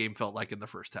what this game felt like in the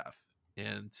first half,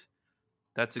 and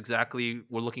that's exactly.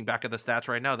 We're looking back at the stats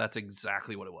right now. That's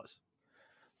exactly what it was.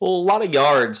 Well, a lot of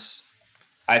yards.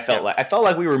 I felt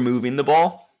like we were moving the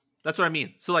ball. That's what I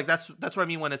mean. So like that's what I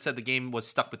mean when it said the game was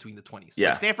stuck between the 20s. Yeah.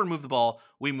 Like Stanford moved the ball,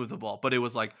 we moved the ball, but it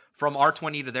was like from our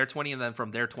 20 to their 20 and then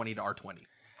from their 20 to our 20.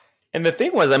 And the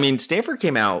thing was, I mean, Stanford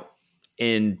came out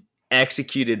and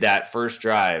executed that first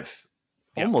drive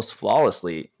almost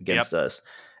flawlessly against us.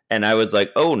 And I was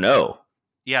like, "Oh no."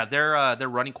 Yeah, their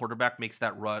running quarterback makes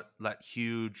that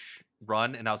huge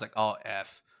run and I was like, "Oh,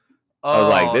 F." I was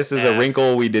like, "This is a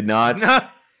wrinkle we did not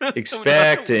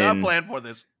expect We're not and plan for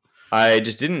this." I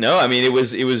just didn't know. I mean, it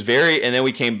was very, and then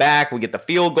we came back, we get the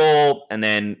field goal, and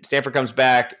then Stanford comes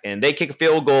back and they kick a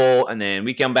field goal, and then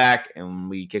we come back and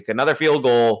we kick another field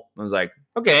goal. I was like,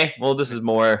 okay, well, this is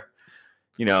more,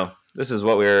 this is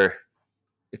what we were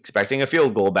expecting, a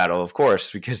field goal battle, of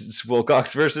course, because it's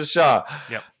Wilcox versus Shaw.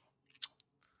 Yep.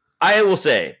 I will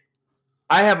say,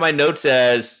 I have my notes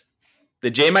as the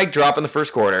J-Mike drop in the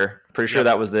first quarter. Pretty sure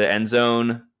that was the end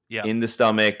zone in the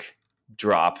stomach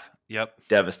drop. Yep.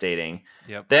 Devastating.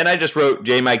 Yep. Then I just wrote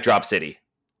J-Mike drop city.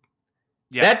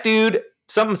 Yep. That dude,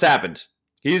 something's happened.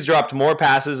 He's dropped more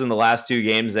passes in the last 2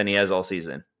 games than he has all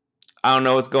season. I don't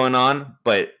know what's going on,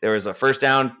 but there was a first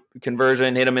down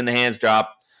conversion, hit him in the hands,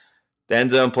 drop. The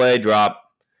end zone play, drop.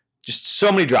 Just so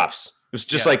many drops. It was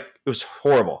just it was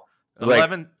horrible. It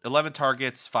was 11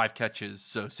 targets, 5 catches,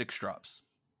 so 6 drops.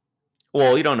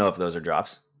 Well, you don't know if those are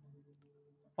drops.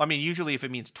 Well, I mean, usually if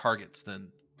it means targets, then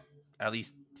at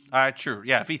least... True.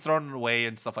 Yeah, if he thrown it away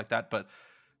and stuff like that, but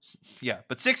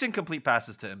 6 incomplete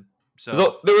passes to him.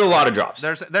 So there were a lot of drops.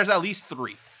 There's at least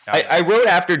 3. I wrote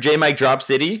after J-Mike drop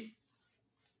city,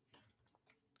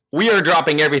 we are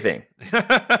dropping everything.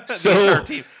 So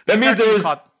that means there was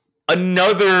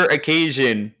another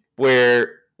occasion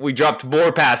where we dropped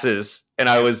more passes and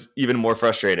I was even more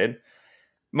frustrated.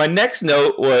 My next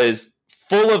note was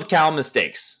full of Cal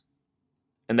mistakes.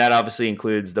 And that obviously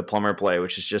includes the Plummer play,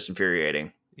 which is just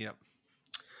infuriating. Yep.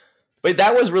 But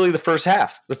that was really the first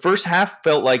half. The first half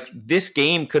felt like this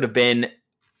game could have been,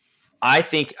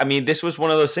 this was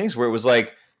one of those things where it was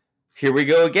like, here we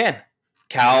go again.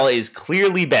 Cal is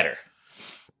clearly better.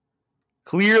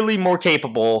 Clearly more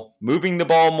capable, moving the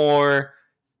ball more,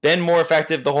 been more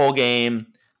effective the whole game.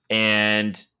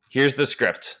 And here's the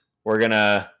script. We're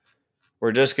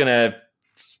just gonna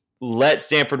let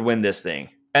Stanford win this thing.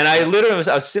 And I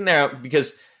was sitting there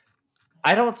because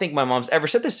I don't think my mom's ever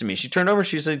said this to me. She turned over.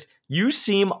 She said, "You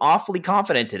seem awfully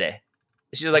confident today."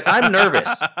 She's like, "I'm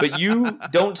nervous, but you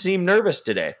don't seem nervous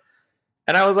today."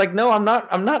 And I was like, "No, I'm not.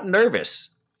 I'm not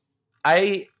nervous.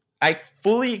 I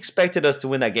fully expected us to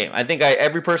win that game. I think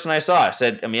every person I saw I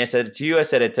said it to you. I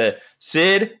said it to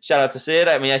Sid. Shout out to Sid.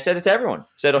 I said it to everyone. I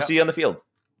said, I'll see you on the field.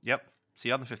 Yep. See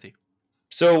you on the 50.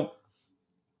 So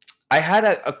I had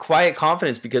a quiet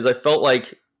confidence because I felt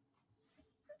like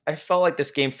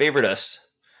this game favored us.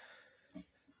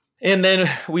 And then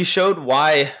we showed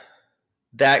why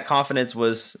that confidence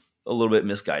was a little bit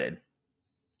misguided.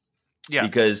 Yeah.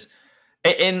 Because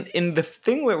and the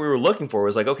thing that we were looking for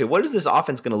was like, okay, what is this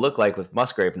offense going to look like with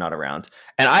Musgrave not around?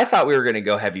 And I thought we were going to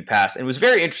go heavy pass. And it was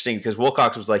very interesting because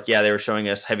Wilcox was like, yeah, they were showing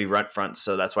us heavy run fronts,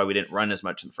 so that's why we didn't run as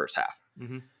much in the first half.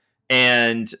 Mm-hmm.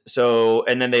 And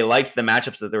then they liked the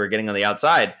matchups that they were getting on the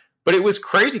outside. But it was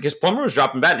crazy because Plummer was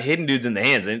dropping back and hitting dudes in the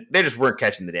hands, and they just weren't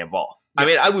catching the damn ball.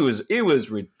 It was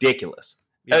ridiculous.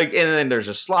 Yeah. And then there's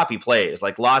just sloppy plays.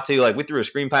 Like Latu, we threw a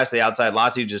screen pass to the outside.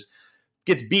 Latu just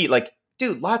gets beat.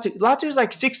 Dude, Latu's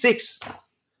 6'6".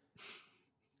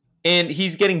 And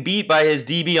he's getting beat by his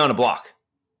DB on a block.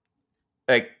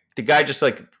 The guy just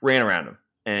ran around him.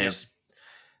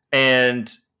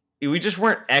 And we just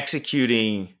weren't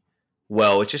executing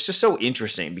well, which is just so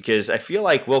interesting because I feel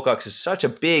like Wilcox is such a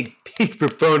big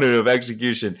proponent of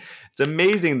execution. It's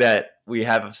amazing that we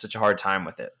have such a hard time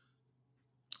with it.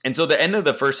 And so the end of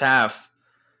the first half,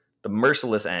 the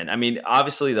merciless end,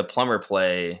 obviously the Plummer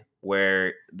play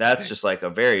where that's just a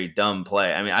very dumb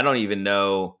play. I don't even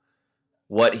know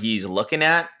what he's looking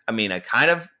at. I kind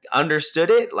of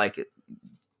understood it,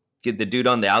 get the dude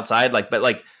on the outside,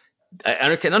 but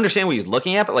I can understand what he's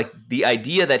looking at, but the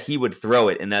idea that he would throw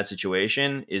it in that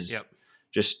situation is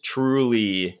just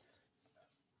truly,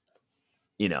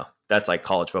 that's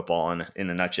college football in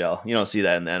a nutshell. You don't see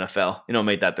that in the NFL. You don't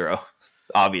make that throw,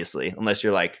 obviously, unless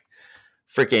you're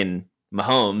freaking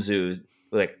Mahomes, who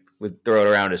would throw it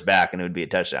around his back and it would be a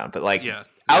touchdown. But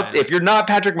if you're not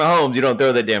Patrick Mahomes, you don't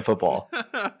throw that damn football.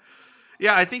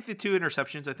 Yeah, I think the 2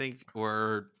 interceptions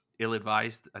were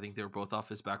ill-advised. I think they were both off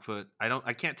his back foot.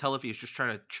 I can't tell if he was just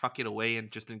trying to chuck it away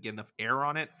and just didn't get enough air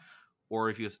on it, or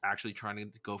if he was actually trying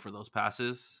to go for those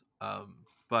passes.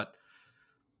 But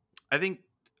I think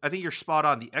you're spot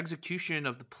on. The execution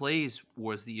of the plays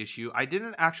was the issue. I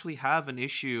didn't actually have an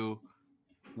issue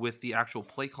with the actual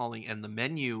play calling and the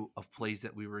menu of plays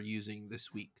that we were using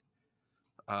this week.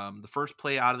 The first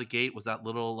play out of the gate was that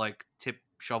little tip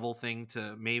shovel thing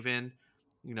to Maven,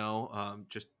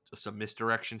 just some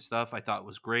misdirection stuff. I thought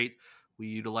was great. We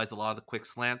utilized a lot of the quick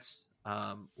slants,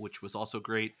 which was also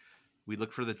great. We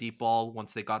looked for the deep ball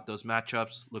once they got those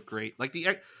matchups. Looked great.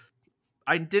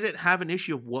 I didn't have an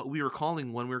issue of what we were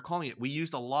calling when we were calling it. We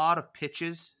used a lot of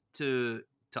pitches to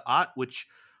Ott, which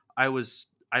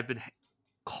I've been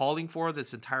calling for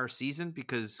this entire season,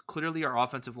 because clearly our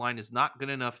offensive line is not good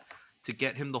enough to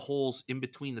get him the holes in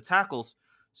between the tackles.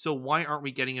 So why aren't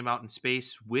we getting him out in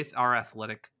space with our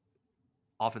athletic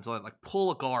offensive line?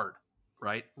 Pull a guard,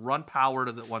 right? Run power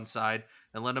to the one side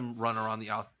and let him run around the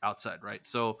outside, right?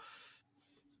 So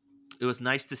it was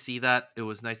nice to see that. It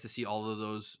was nice to see all of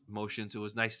those motions. It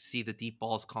was nice to see the deep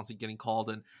balls constantly getting called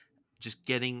and just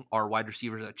getting our wide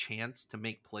receivers a chance to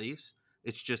make plays.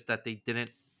 It's just that they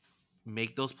didn't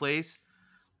make those plays.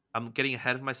 I'm getting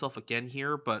ahead of myself again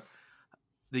here, but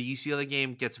the UCLA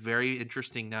game gets very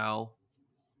interesting now.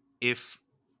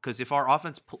 Because if our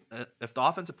if the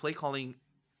offensive play calling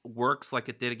works like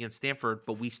it did against Stanford,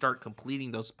 but we start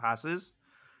completing those passes,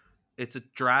 it's a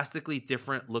drastically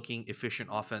different looking efficient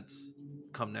offense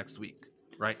come next week,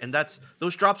 right? And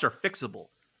those drops are fixable.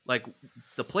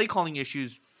 The play calling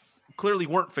issues clearly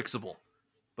weren't fixable,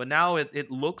 but now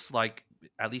it looks like,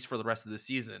 at least for the rest of the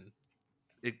season,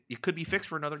 it could be fixed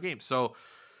for another game. So,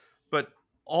 but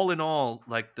all in all,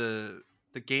 the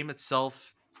game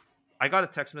itself, I got a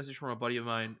text message from a buddy of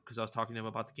mine because I was talking to him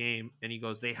about the game, and he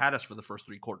goes, they had us for the first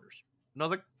 3 quarters. And I was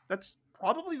like, that's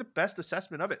probably the best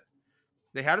assessment of it.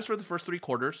 They had us for the first 3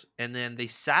 quarters, and then they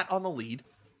sat on the lead,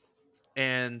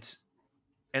 and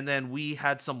then we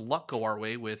had some luck go our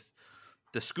way with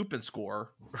the scoop and score.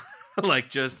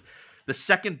 Just the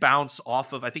second bounce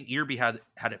off of, I think Irby had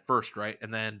it first, right?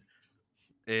 And then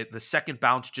the second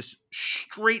bounce just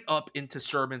straight up into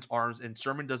Sermon's arms, and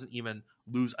Sermon doesn't even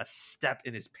lose a step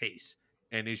in his pace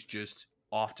and is just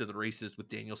off to the races with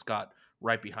Daniel Scott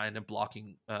right behind him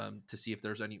blocking to see if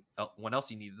there's anyone else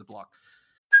he needed to block.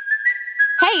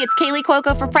 Hey, it's Kaylee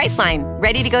Cuoco for Priceline.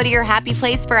 Ready to go to your happy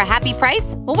place for a happy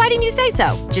price? Well, why didn't you say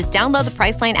so? Just download the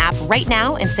Priceline app right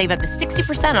now and save up to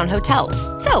 60% on hotels.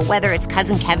 So whether it's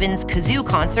Cousin Kevin's Kazoo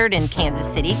Concert in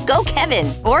Kansas City, go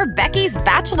Kevin, or Becky's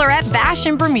Bachelorette Bash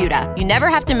in Bermuda, you never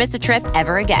have to miss a trip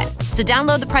ever again. So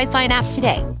download the Priceline app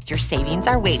today. Your savings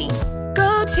are waiting.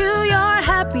 Go to your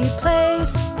happy place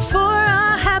for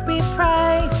a happy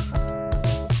price.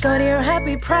 Go to your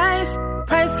happy price,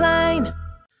 Priceline.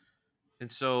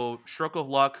 And so stroke of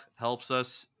luck helps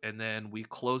us, and then we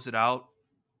close it out,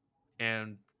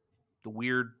 and the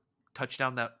weird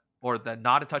touchdown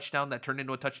not a touchdown that turned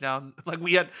into a touchdown.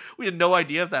 We had no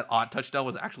idea if that odd touchdown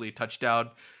was actually a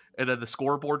touchdown. And then the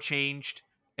scoreboard changed,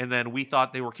 and then we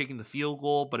thought they were kicking the field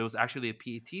goal, but it was actually a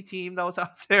PAT team that was out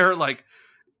there.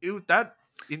 That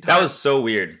was so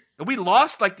weird. We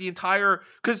lost the entire,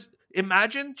 because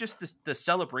imagine just the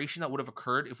celebration that would have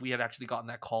occurred if we had actually gotten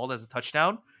that called as a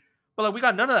touchdown. But we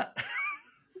got none of that.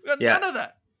 None of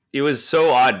that. It was so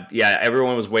odd. Yeah,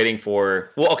 everyone was waiting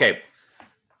for. Well, okay,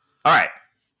 all right.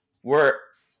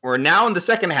 We're now in the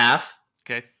second half.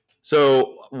 Okay.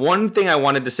 So one thing I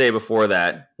wanted to say before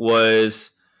that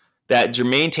was that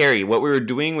Jermaine Terry, what we were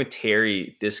doing with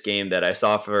Terry this game that I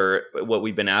saw for what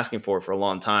we've been asking for a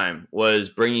long time, was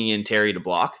bringing in Terry to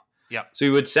block. Yeah. So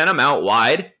we would send him out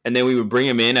wide, and then we would bring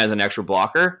him in as an extra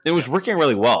blocker. It was working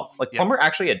really well. Plummer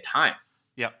actually had time.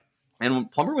 Yep.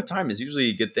 And Plummer with time is usually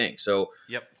a good thing. So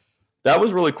yep, that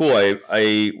was really cool.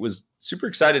 I was super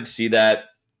excited to see that.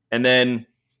 And then,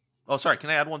 oh, sorry,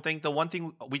 can I add one thing? The one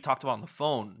thing we talked about on the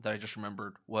phone that I just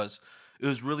remembered was it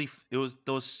was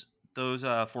those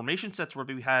formation sets where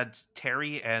we had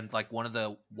Terry and one of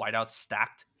the wideouts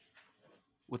stacked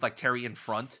with Terry in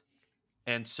front,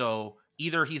 and so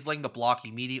either he's laying the block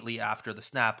immediately after the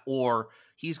snap, or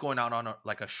he's going out on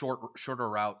a shorter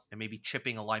route and maybe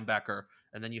chipping a linebacker,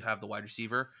 and then you have the wide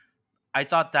receiver. I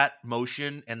thought that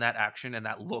motion and that action and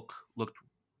that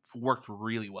worked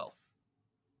really well.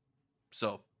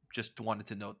 So just wanted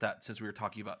to note that since we were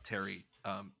talking about Terry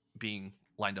being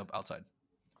lined up outside.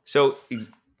 So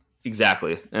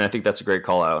exactly, and I think that's a great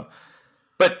call out.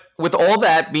 But with all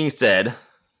that being said,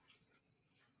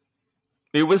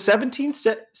 it was 17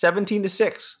 to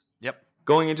 6. Yep.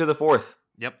 Going into the fourth.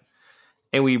 Yep.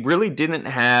 And we really didn't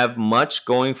have much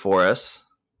going for us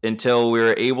until we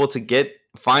were able to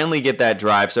finally get that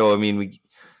drive. So, I mean,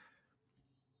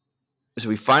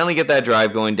 we finally get that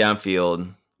drive going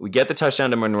downfield. We get the touchdown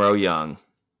to Monroe Young.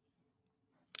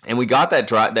 And we got that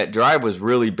drive. That drive was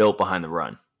really built behind the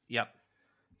run. Yep.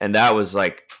 And that was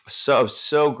like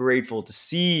so grateful to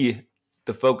see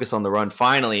the focus on the run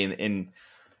finally and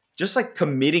just like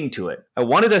committing to it. I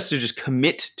wanted us to just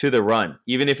commit to the run,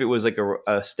 even if it was like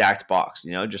a stacked box,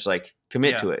 just like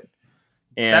commit to it.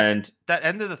 And that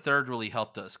end of the third really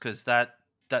helped us because that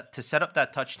to set up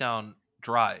that touchdown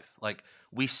drive, like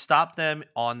we stopped them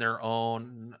on their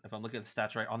own, if I'm looking at the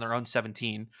stats right, on their own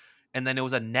 17, and then it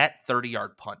was a net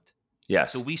 30-yard punt.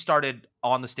 Yes. So we started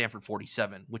on the Stanford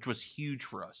 47, which was huge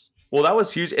for us. Well, that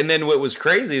was huge. And then what was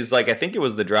crazy is like, I think it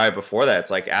was the drive before that.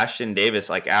 It's like Ashton Davis,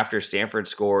 like after Stanford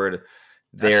scored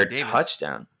their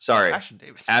touchdown. Sorry. Ashton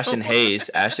Davis. Ashton Hayes.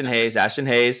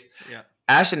 Yeah.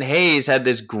 Ashton Hayes had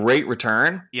this great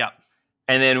return. Yeah.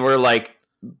 And then we're like,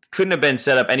 couldn't have been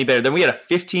set up any better. Then we had a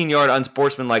 15-yard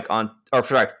unsportsmanlike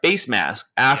face mask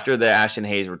after the Ashton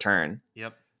Hayes return.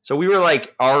 Yep. So we were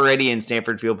like already in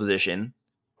Stanford field position.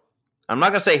 I'm not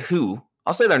going to say who.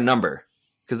 I'll say their number.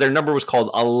 Because their number was called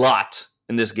a lot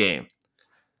in this game.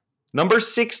 Number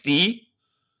 60,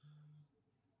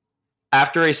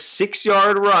 after a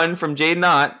 6-yard run from Jaden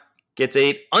Ott, gets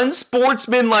an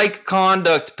unsportsmanlike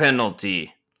conduct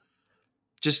penalty.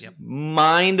 Just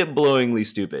mind-blowingly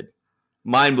stupid.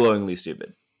 Mind-blowingly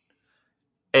stupid.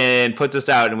 And puts us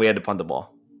out, and we had to punt the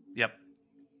ball. Yep.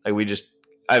 Like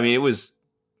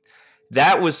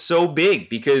that was so big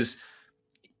because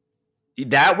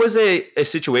that was a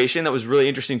situation that was really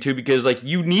interesting too, because like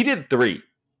you needed 3.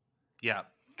 Yeah.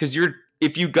 Because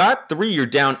if you got 3, you're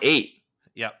down 8.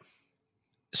 Yep.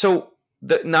 So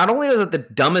not only was it the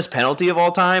dumbest penalty of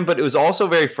all time, but it was also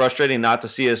very frustrating not to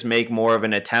see us make more of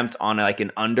an attempt on like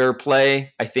an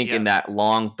underplay. I think in that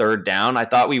long third down, I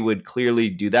thought we would clearly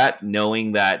do that,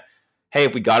 knowing that, hey,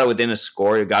 if we got it within a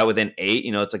score, we got it within 8,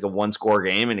 it's like a 1-score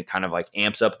game and it kind of like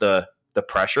amps up the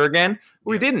pressure again.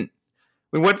 We didn't.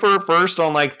 We went for a first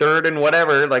on like third and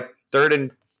whatever, like 3rd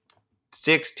and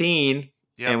 16,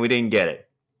 and we didn't get it.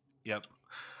 Yep.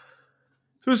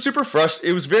 It was super frustrating.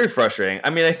 It was very frustrating. I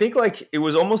mean, I think like it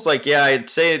was almost like, I'd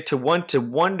say to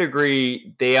one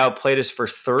degree they outplayed us for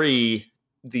 3.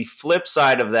 The flip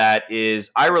side of that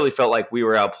is I really felt like we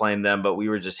were outplaying them, but we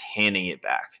were just handing it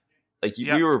back. Like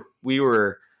we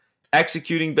were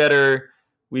executing better.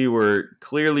 We were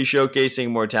clearly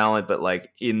showcasing more talent, but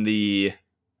like in the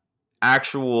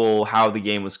actual how the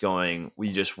game was going,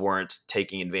 we just weren't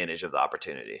taking advantage of the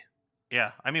opportunity.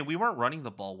 Yeah, I mean, we weren't running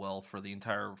the ball well for the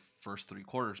entire first 3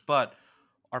 quarters, but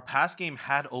our pass game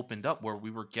had opened up where we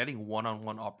were getting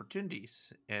one-on-one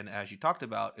opportunities. And as you talked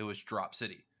about, it was drop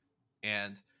city.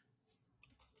 And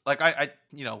like I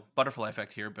butterfly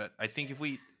effect here, but I think if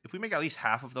we make at least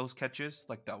half of those catches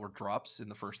like that were drops in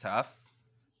the first half,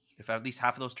 if at least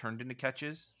half of those turned into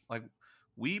catches, like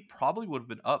we probably would have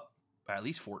been up by at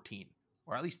least 14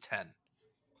 or at least 10,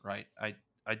 right? I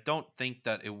don't think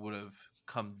that it would have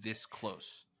come this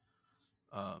close.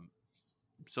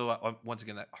 So once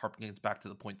again, that harkens back to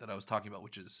the point that I was talking about,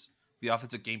 which is the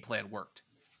offensive game plan worked.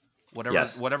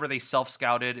 Whatever they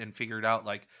self-scouted and figured out,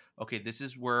 like, okay, this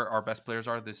is where our best players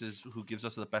are. This is who gives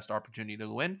us the best opportunity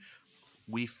to win.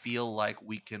 We feel like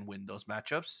we can win those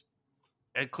matchups.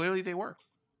 And clearly they were,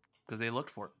 because they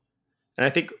looked for it. And I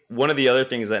think one of the other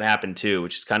things that happened too,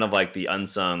 which is kind of like the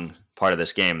unsung part of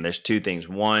this game, there's 2 things.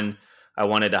 One, I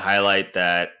wanted to highlight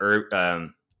that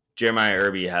Jeremiah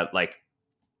Irby had like,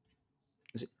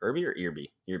 is it Irby or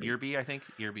Irby? Irby, I think.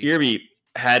 Irby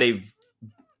had a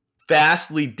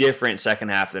vastly different second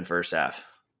half than first half.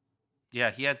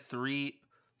 Yeah, he had 3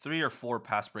 or 4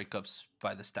 pass breakups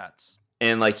by the stats.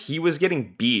 And like he was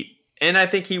getting beat. And I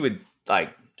think he would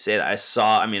like say that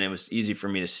it was easy for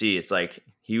me to see. It's like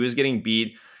he was getting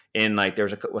beat and like there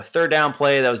was a third down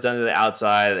play that was done to the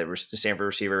outside. The Stanford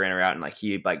receiver ran her out and like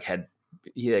he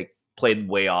played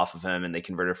way off of him and they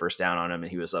converted first down on him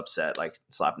and he was upset, like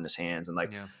slapping his hands. And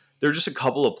like there were just a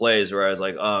couple of plays where I was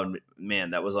like, oh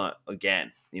man, that was on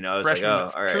again. I was like,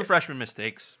 oh, all right. True freshman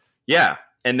mistakes. Yeah.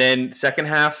 And then second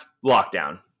half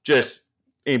lockdown, just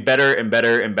better and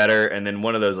better and better. And then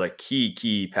one of those like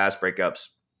key pass breakups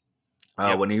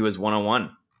when he was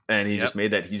 1-on-1 and he just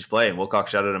made that huge play and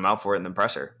Wilcox shouted him out for it in the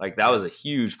presser. Like that was a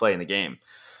huge play in the game.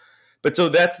 But so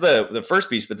that's the first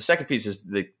piece. But the second piece is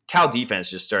the Cal defense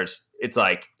just starts. It's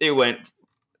like it went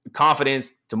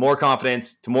confidence to more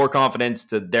confidence to more confidence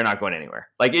to they're not going anywhere.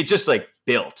 Like it just like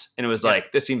built, and it was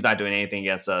like this team's not doing anything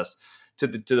against us to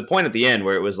the point at the end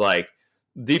where it was like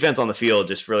defense on the field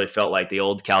just really felt like the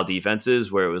old Cal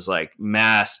defenses where it was like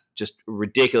just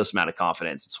ridiculous amount of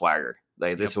confidence and swagger.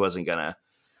 Like this wasn't gonna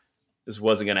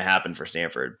happen for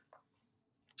Stanford.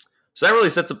 So that really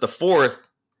sets up the fourth.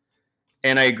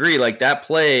 And I agree, like that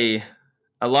play,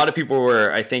 a lot of people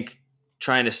were, I think,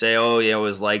 trying to say, oh yeah, it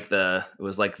was like the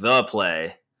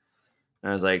play. And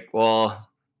I was like, well,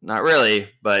 not really,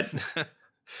 but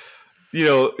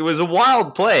it was a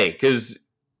wild play because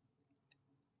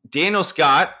Daniel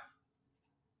Scott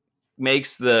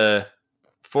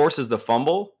forces the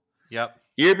fumble. Yep.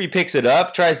 Irby picks it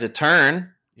up, tries to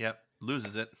turn. Yep.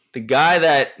 Loses it. The guy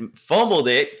that fumbled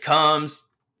it comes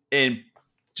and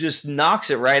just knocks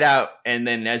it right out. And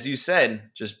then, as you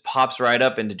said, just pops right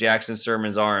up into Jackson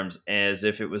Sirmon's arms as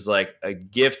if it was like a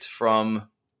gift from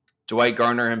Dwight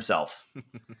Garner himself.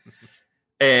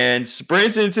 And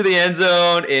sprints into the end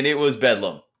zone, and it was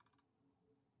bedlam.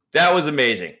 That was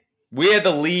amazing. We had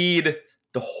the lead,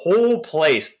 the whole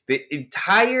place, the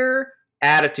entire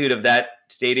attitude of that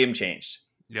stadium changed.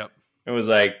 Yep. It was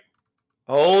like,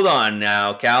 hold on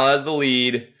now. Cal has the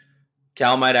lead.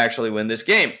 Cal might actually win this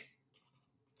game.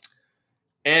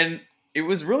 And it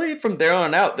was really from there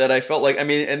on out that I felt like, and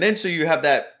then so you have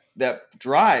that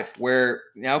drive where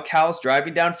now Cal's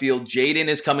driving downfield. Jaden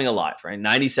is coming alive, right?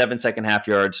 97 second half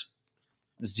yards,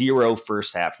 0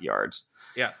 first half yards.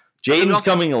 Yeah. Jaden's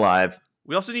coming alive.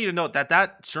 We also need to note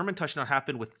that Sherman touchdown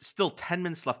happened with still 10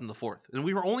 minutes left in the fourth. And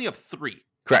we were only up 3.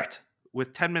 Correct.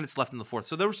 With 10 minutes left in the fourth.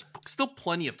 So there was still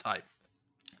plenty of time.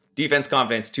 Defense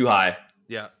confidence too high.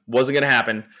 Yeah. Wasn't going to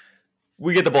happen.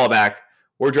 We get the ball back.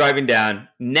 We're driving down.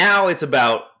 Now it's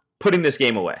about putting this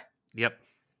game away. Yep.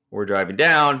 We're driving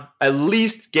down, at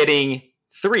least getting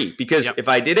 3. Because if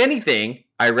I did anything,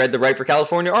 I read the Right for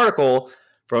California article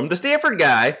from the Stanford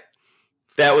guy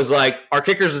that was like, our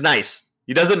kicker's nice.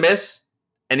 He doesn't miss,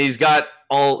 and he's got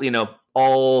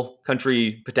all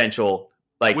country potential.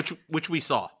 Like which we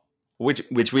saw.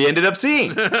 Which we ended up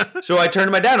seeing. So I turned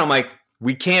to my dad and I'm like,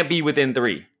 we can't be within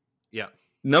 3. Yeah.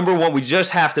 Number one, we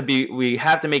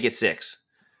have to make it 6.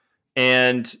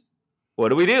 And what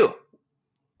do?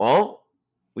 Well,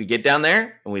 we get down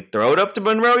there and we throw it up to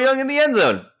Monroe Young in the end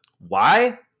zone.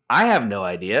 Why? I have no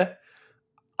idea.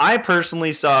 I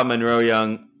personally saw Monroe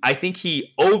Young. I think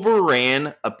he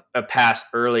overran a pass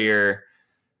earlier.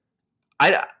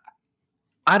 I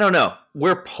don't know.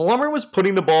 Where Plummer was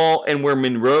putting the ball and where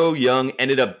Monroe Young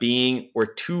ended up being were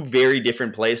 2 very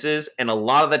different places. And a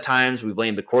lot of the times we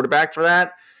blame the quarterback for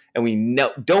that. And we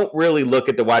don't really look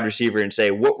at the wide receiver and say,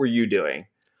 what were you doing?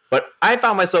 But I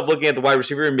found myself looking at the wide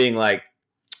receiver and being like,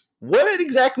 what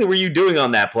exactly were you doing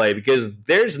on that play? Because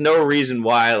there's no reason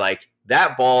why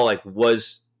that ball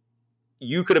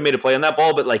you could have made a play on that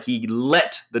ball, but he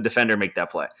let the defender make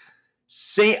that play.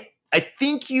 I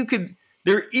think you could.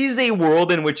 There is a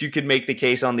world in which you could make the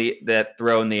case on that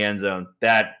throw in the end zone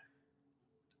that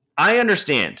I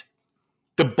understand.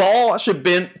 The ball should have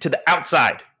been to the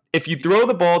outside. If you throw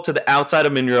the ball to the outside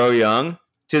of Monroe Young,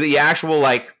 to the actual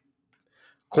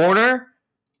corner,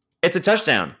 it's a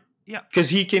touchdown. Yeah. Because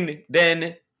he can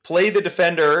then play the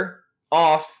defender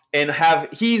off and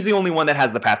he's the only one that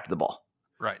has the path to the ball.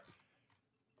 Right.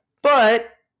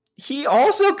 But he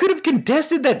also could have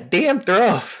contested that damn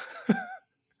throw.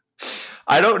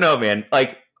 I don't know, man.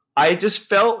 I just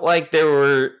felt like there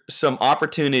were some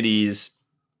opportunities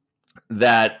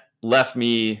that left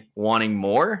me wanting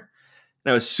more.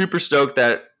 And I was super stoked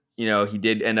that, he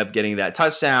did end up getting that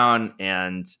touchdown.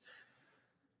 And,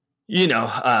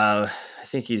 I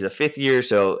think he's a 5th year.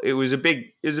 So it was a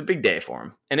big day for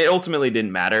him. And it ultimately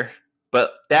didn't matter.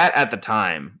 But that at the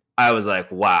time, I was like,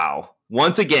 wow,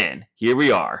 once again, here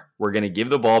we are. We're going to give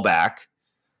the ball back.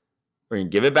 We're going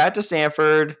to give it back to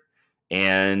Stanford.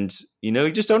 And,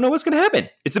 you just don't know what's going to happen.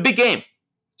 It's a big game.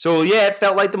 So, yeah, it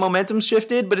felt like the momentum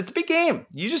shifted, but it's a big game.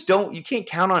 You can't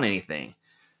count on anything.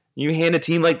 You hand a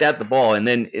team like that the ball, and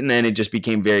then it just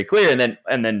became very clear. And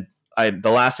then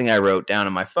the last thing I wrote down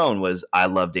on my phone was, I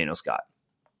love Daniel Scott.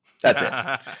 That's it.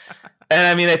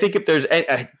 And, I think if there's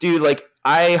 – dude,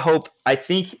 I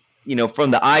think,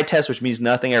 from the eye test, which means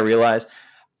nothing, I realize,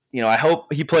 I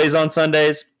hope he plays on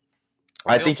Sundays.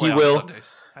 I think he will.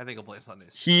 I think he'll play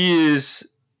Sundays.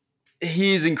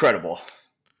 He's incredible.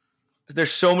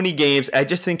 There's so many games. I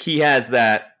just think he has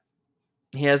that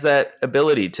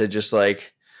ability to just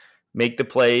make the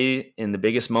play in the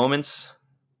biggest moments.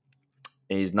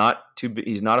 And he's not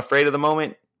afraid of the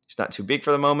moment. He's not too big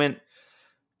for the moment.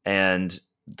 And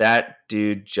that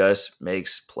dude just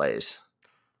makes plays.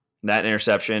 that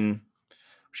interception,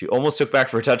 she almost took back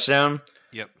for a touchdown.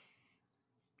 Yep.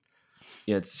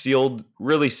 Yeah, it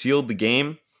really sealed the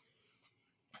game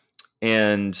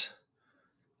and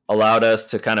allowed us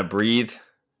to kind of breathe.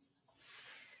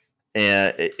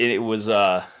 And it was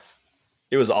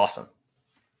awesome.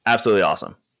 Absolutely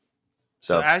awesome.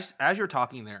 So as you're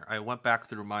talking there, I went back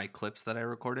through my clips that I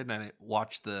recorded and I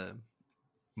watched the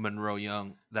Monroe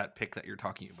Young, that pick that you're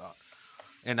talking about.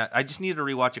 And I just needed to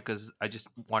rewatch it because I just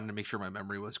wanted to make sure my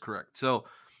memory was correct. So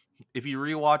if you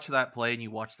rewatch that play and you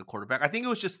watch the quarterback, I think it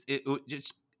was just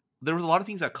there was a lot of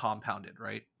things that compounded,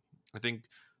 right? I think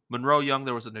Monroe Young,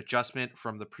 there was an adjustment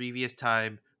from the previous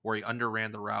time where he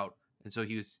underran the route. And so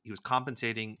he was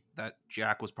compensating that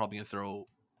Jack was probably going to throw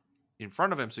in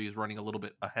front of him, so he was running a little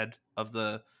bit ahead of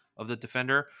the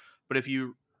defender. But if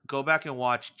you go back and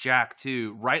watch Jack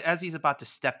too, right as he's about to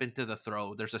step into the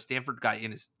throw, there's a Stanford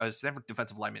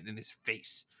defensive lineman in his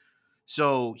face.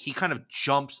 So he kind of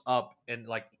jumps up and,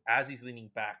 like, as he's leaning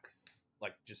back,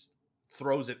 like, just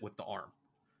throws it with the arm.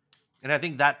 And I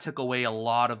think that took away a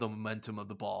lot of the momentum of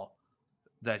the ball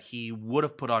that he would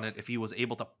have put on it if he was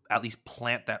able to at least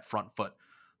plant that front foot.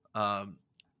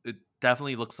 It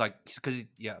definitely looks like, because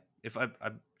if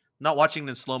I'm not watching it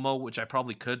in slow-mo, which I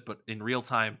probably could, but in real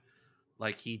time,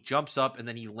 like, he jumps up and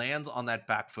then he lands on that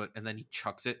back foot and then he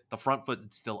chucks it. The front foot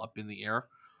is still up in the air.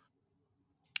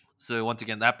 So once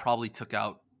again, that probably took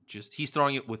out he's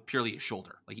throwing it with purely his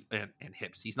shoulder, like, and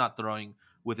hips. He's not throwing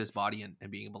with his body and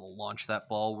being able to launch that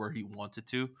ball where he wants it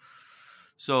to.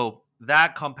 So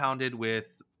that compounded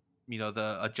with,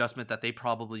 the adjustment that they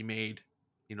probably made,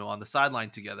 on the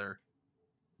sideline together,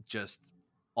 just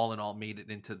all in all made it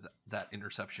into that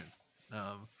interception.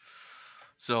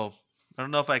 So I don't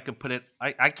know if I can put it.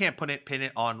 I can't pin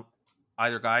it on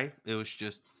either guy. It was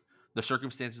just the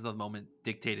circumstances of the moment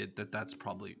dictated that that's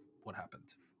probably what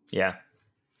happened. Yeah,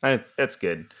 that's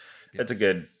good. Yeah. That's a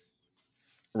good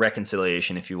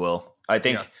reconciliation, if you will. I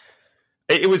think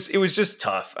it was just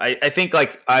tough. I think,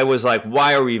 like, I was like,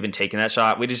 why are we even taking that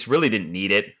shot? We just really didn't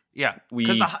need it. Yeah,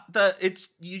 because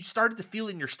you started to feel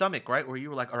in your stomach, right, where you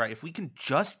were like, all right, if we can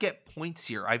just get points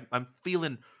here, I'm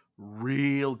feeling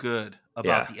real good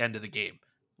about the end of the game.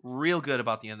 Real good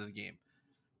about the end of the game.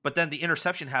 But then the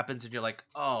interception happens and you're like,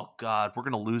 oh God, we're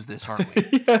going to lose this, aren't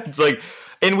we? Yeah, it's like,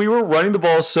 and we were running the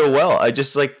ball so well. I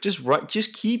just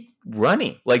keep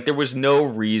running. Like, there was no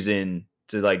reason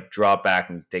to, like, drop back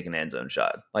and take an end zone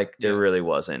shot. Like, there really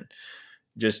wasn't.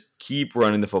 Just keep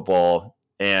running the football.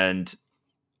 And,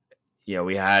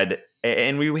 we had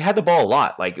the ball a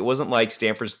lot. Like, it wasn't like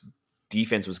Stanford's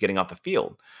defense was getting off the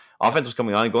field. Offense was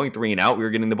coming on and going 3 and out. We were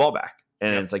getting the ball back.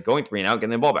 And it's like going 3 and out, getting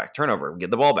the ball back. Turnover,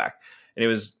 get the ball back. And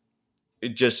it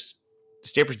just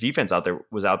Stanford's defense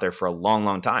was out there for a long,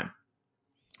 long time.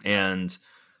 And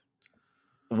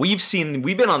we've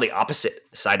been on the opposite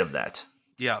side of that.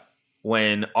 Yeah.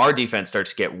 When our defense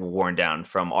starts to get worn down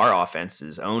from our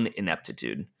offense's own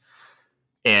ineptitude.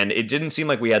 And it didn't seem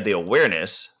like we had the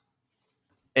awareness.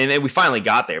 And then we finally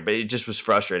got there, but it just was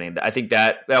frustrating. I think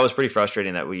that was pretty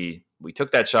frustrating that we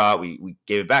took that shot, we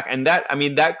gave it back. And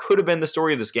that could have been the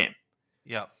story of this game.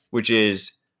 Yeah. Which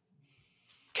is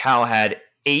Cal had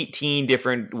 18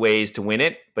 different ways to win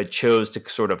it, but chose to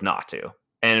sort of not to.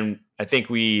 And I think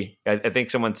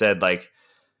someone said, like,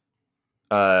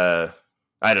 I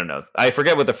don't know. I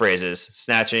forget what the phrase is.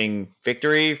 Snatching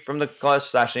victory from the clause,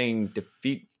 snatching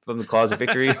defeat from the clause of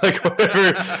victory. Like,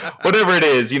 whatever it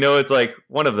is, it's like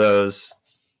one of those.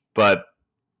 But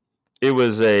it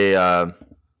was a,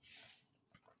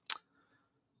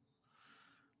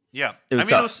 yeah. It was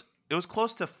tough. It was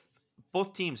close to,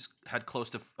 both teams had close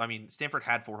to, Stanford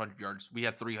had 400 yards. We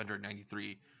had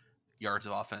 393 yards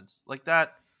of offense. Like,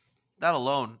 that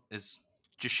alone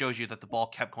just shows you that the ball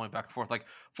kept going back and forth. Like,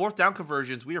 fourth down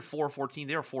conversions, we were 4-14,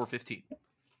 they were 4-15.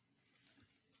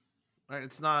 Right?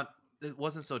 It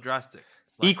wasn't so drastic.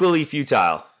 Like, equally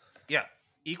futile. Yeah,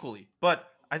 equally. But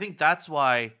I think that's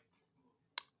why,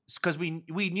 because we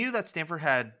knew that Stanford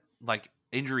had, like,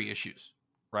 injury issues,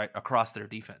 right, across their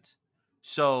defense.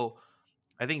 So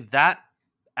I think that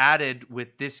added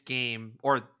with this game,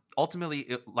 or ultimately,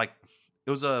 it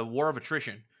was a war of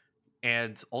attrition.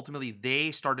 And ultimately,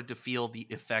 they started to feel the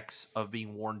effects of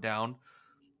being worn down.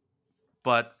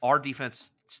 But our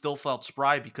defense still felt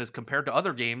spry because compared to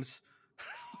other games,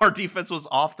 our defense was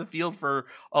off the field for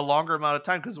a longer amount of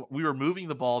time because we were moving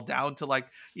the ball down to,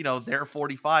 their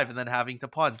 45 and then having to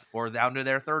punt, or down to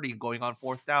their 30 and going on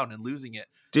fourth down and losing it.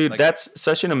 Dude, that's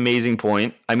such an amazing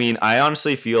point. I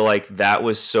honestly feel like that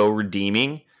was so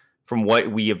redeeming from what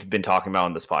we have been talking about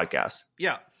on this podcast.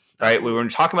 Yeah. right? We were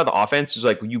talking about the offense. It's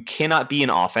like you cannot be an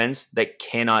offense that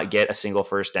cannot get a single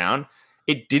first down.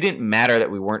 It didn't matter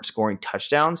that we weren't scoring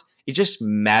touchdowns. It just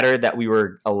mattered that we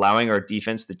were allowing our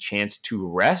defense the chance to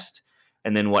rest.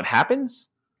 And then what happens?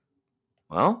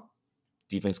 Well,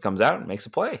 defense comes out and makes a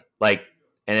play. Like,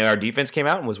 and then our defense came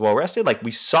out and was well rested. Like,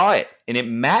 we saw it and it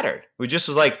mattered. We just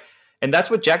was like, and that's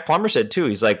what Jack Plummer said too.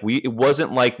 He's like, it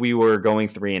wasn't like we were going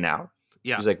 3 and out.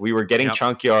 Yeah. He's like, we were getting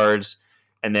chunk yards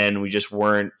and then we just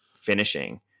weren't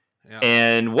finishing. Yeah.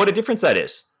 And what a difference that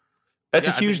is. That's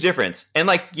a huge difference. And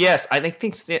like, yes, I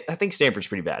think Stanford's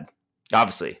pretty bad.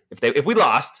 Obviously, if we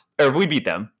lost or if we beat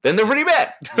them, then they're pretty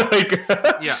bad.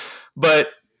 Yeah. But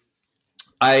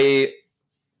I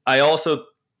also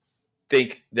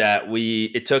think that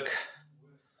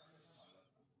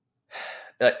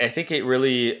I think it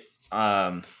really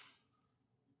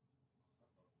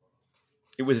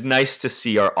it was nice to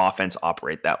see our offense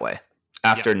operate that way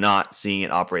after not seeing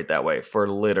it operate that way for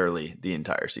literally the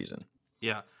entire season.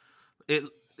 Yeah.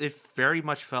 It very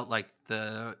much felt like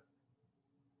the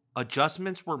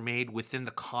adjustments were made within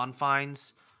the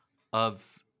confines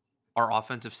of our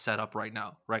offensive setup right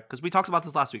now, right? Because we talked about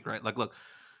this last week, right? Like, look,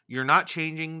 you're not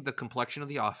changing the complexion of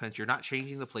the offense. You're not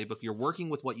changing the playbook. You're working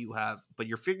with what you have, but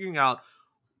you're figuring out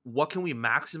what can we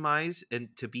maximize and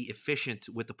to be efficient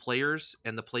with the players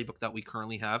and the playbook that we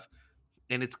currently have.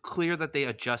 And it's clear that they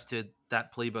adjusted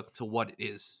that playbook to what it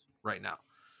is right now.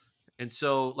 And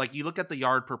so, like, you look at the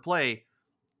yard per play,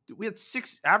 we had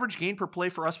 6 average gain per play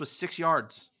for us was 6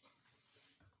 yards.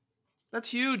 That's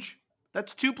huge.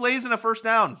 That's 2 plays and a first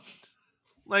down.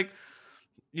 Like,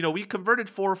 you know, we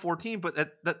converted 4 of 14,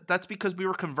 but that's because we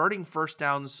were converting first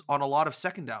downs on a lot of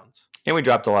second downs. And we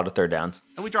dropped a lot of third downs.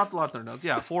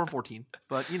 Yeah, 4 and 14.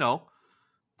 But, you know,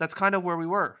 that's kind of where we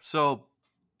were. So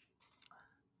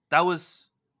that was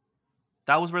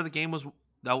where the game was.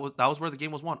 That was where the game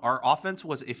was won. Our offense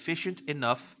was efficient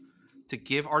enough to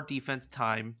give our defense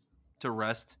time to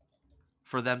rest,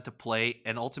 for them to play,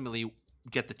 and ultimately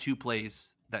get the 2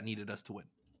 plays that needed us to win.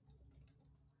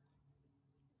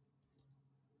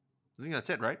 I think that's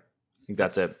it, right? I think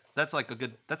that's it. That's a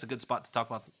good spot to talk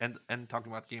about and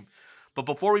talking about the game. But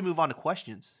before we move on to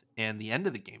questions and the end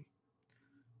of the game,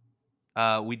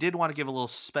 we did want to give a little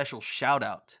special shout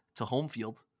out to Home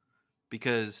Field,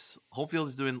 because Home Field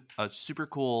is doing a super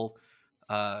cool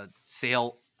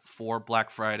sale for Black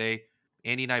Friday.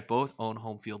 Andy and I both own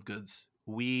Home Field goods.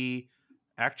 We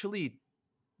actually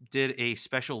did a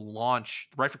special launch.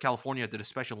 Right for California did a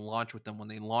special launch with them when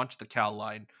they launched the Cal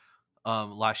line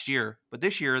last year. But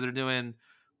this year they're doing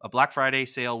a Black Friday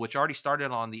sale, which already started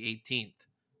on the 18th.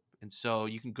 And so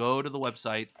you can go to the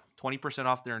website, 20%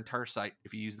 off their entire site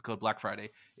if you use the code Black Friday.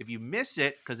 If you miss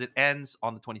it, because it ends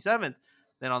on the 27th,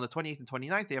 then on the 28th and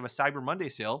 29th, they have a Cyber Monday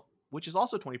sale, which is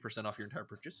also 20% off your entire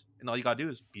purchase. And all you got to do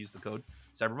is use the code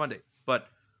Cyber Monday. But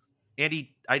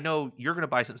Andy, I know you're going to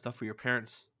buy some stuff for your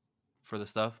parents for the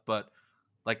stuff, but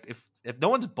like if no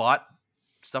one's bought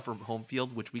stuff from Home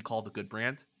Field, which we call the good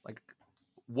brand, like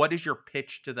what is your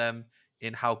pitch to them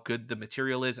in how good the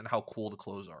material is and how cool the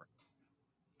clothes are?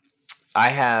 I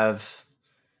have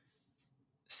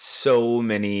so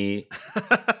many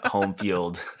Home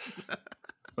Field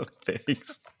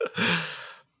things.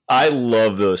 I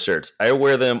love those shirts. I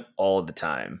wear them all the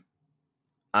time.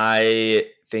 I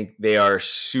think they are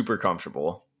super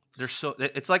comfortable.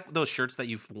 It's like those shirts that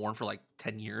you've worn for like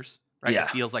 10 years, right? Yeah.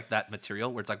 It feels like that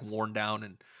material where it's like worn down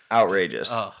and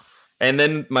outrageous. And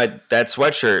then that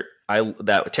sweatshirt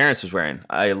that Terrence was wearing,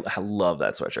 I love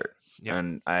that sweatshirt. Yeah.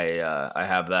 And I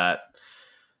have that.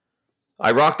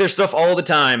 I rock their stuff all the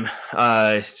time.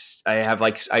 I have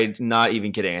I'm not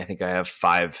even kidding. I think I have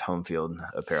 5 Home Field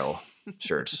apparel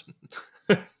shirts.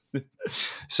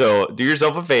 So do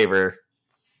yourself a favor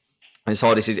this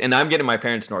holiday season. And I'm getting my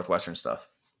parents Northwestern stuff.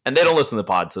 And they don't listen to the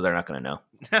pod, so they're not going to know.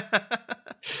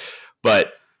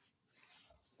 But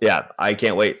yeah, I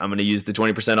can't wait. I'm going to use the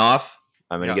 20% off.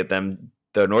 I'm going to get them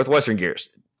the Northwestern gears.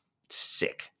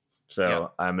 Sick.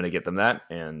 So I'm going to get them that,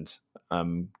 and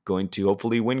I'm going to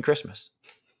hopefully win Christmas.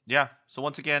 Yeah. So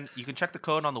once again, you can check the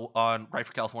code on Right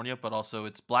for California, but also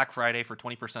it's Black Friday for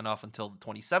 20% off until the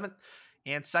 27th,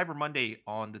 and Cyber Monday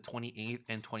on the 28th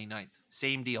and 29th.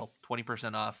 Same deal,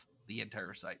 20% off the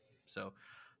entire site. So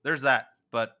there's that.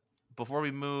 But before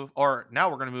we move, or now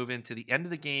we're going to move into the end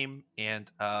of the game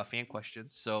and fan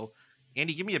questions. So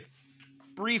Andy, give me a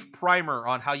brief primer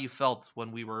on how you felt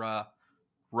when we were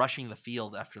rushing the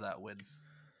field after that win.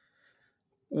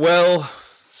 Well,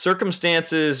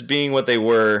 circumstances being what they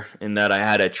were, in that I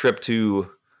had a trip to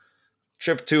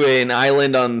an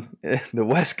island on the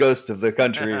west coast of the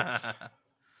country,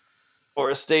 or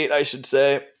a state, I should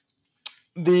say.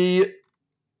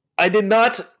 I did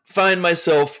not find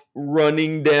myself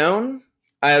running down.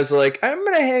 I was like, I'm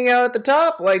gonna hang out at the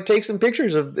top, like take some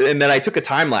pictures of, and then I took a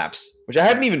time lapse, which I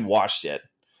haven't even watched yet.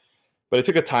 But I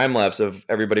took a time lapse of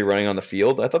everybody running on the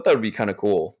field. I thought that would be kind of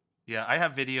cool. Yeah, I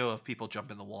have video of people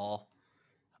jumping the wall.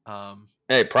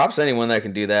 Hey, props to anyone that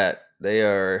can do that. They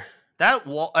are That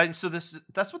wall, and so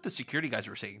that's what the security guys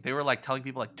were saying. They were like telling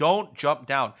people like, don't jump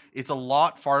down. It's a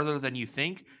lot farther than you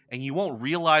think, and you won't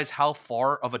realize how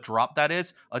far of a drop that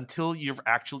is until you're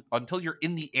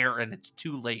in the air and it's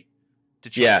too late to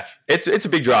change. Yeah, it's a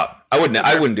big drop. I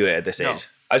wouldn't do it at this age. No.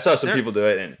 I saw some people do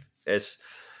it, and it's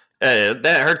that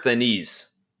hurts the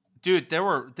knees. Dude, there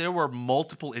were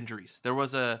multiple injuries.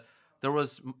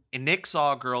 Nick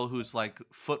saw a girl whose like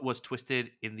foot was twisted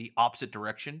in the opposite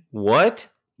direction. What?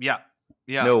 Yeah.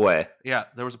 No way. Yeah,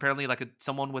 there was apparently like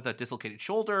someone with a dislocated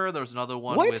shoulder. There was another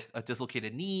one with a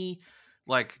dislocated knee,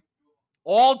 like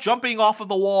all jumping off of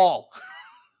the wall.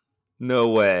 No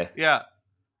way. Yeah.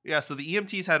 So the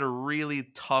EMTs had a really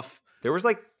tough There was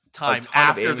like time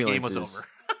after the game was over.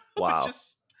 Wow.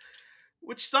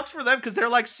 Which sucks for them because they're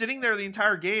like sitting there the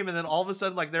entire game, and then all of a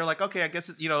sudden, like they're like, okay, I guess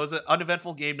it was an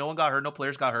uneventful game. No one got hurt. No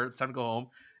players got hurt. It's time to go home.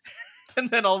 And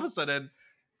then all of a sudden,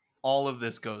 all of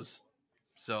this goes.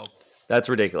 So that's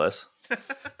ridiculous.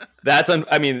 That's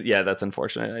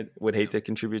unfortunate. I would hate to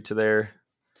contribute to their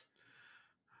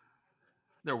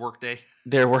work day.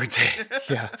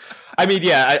 Yeah.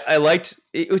 I liked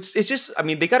it. It's just,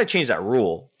 they got to change that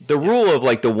rule. The rule of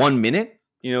like the 1 minute,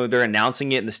 they're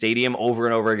announcing it in the stadium over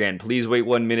and over again. Please wait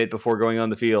 1 minute before going on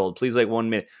the field. Please wait 1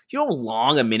 minute. You know how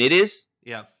long a minute is?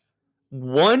 Yeah.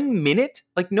 1 minute?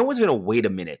 Like no one's going to wait a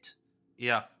minute.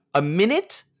 Yeah. A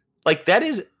minute? Like that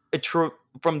is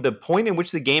from the point in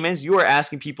which the game ends, you are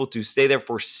asking people to stay there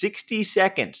for 60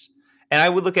 seconds. And I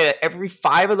would look at it, every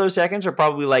 5 of those seconds are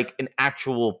probably like an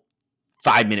actual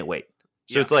 5 minute wait.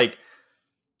 So it's like,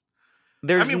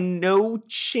 there's no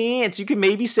chance. You can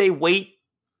maybe say wait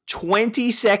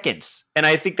 20 seconds. And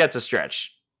I think that's a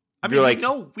stretch. We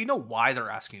know why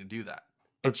they're asking to do that.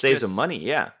 It saves them money.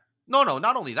 Yeah. No,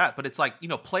 not only that, but it's like,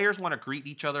 players want to greet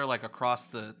each other like across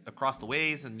the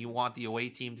ways, and you want the away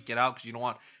team to get out because you don't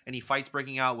want any fights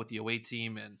breaking out with the away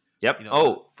team. And yep.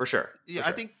 For sure. Yeah,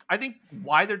 for sure. I think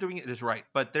why they're doing it is right,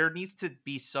 but there needs to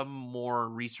be some more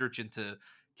research into,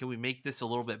 can we make this a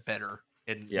little bit better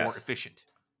and more efficient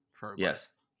for everybody? Yes.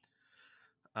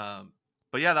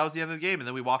 But yeah, that was the end of the game, and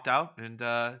then we walked out, and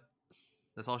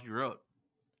that's all she wrote.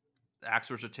 The axe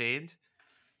was retained.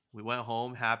 We went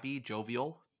home happy,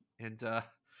 jovial. And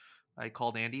I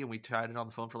called Andy, and we chatted on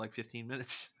the phone for like 15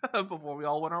 minutes before we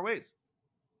all went our ways.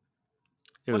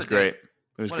 It was great.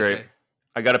 It was great.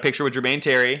 I got a picture with Jermaine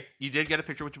Terry. You did get a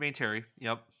picture with Jermaine Terry.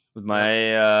 Yep. With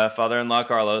my father-in-law,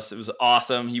 Carlos. It was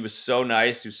awesome. He was so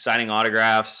nice. He was signing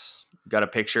autographs. Got a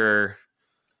picture.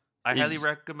 I highly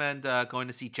recommend going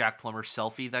to see Jack Plummer's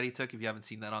selfie that he took, if you haven't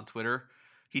seen that on Twitter.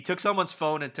 He took someone's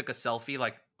phone and took a selfie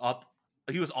like up.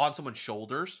 He was on someone's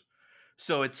shoulders.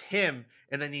 So it's him,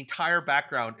 and then the entire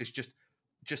background is just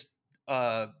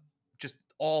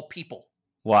all people.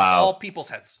 Wow, just all people's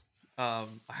heads. I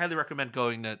highly recommend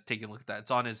going to taking a look at that. It's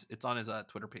on his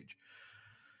Twitter page.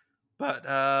 But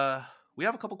we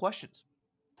have a couple questions,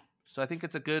 so I think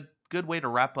it's a good way to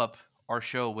wrap up our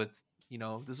show with.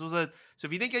 This was so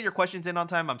if you didn't get your questions in on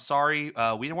time, I'm sorry.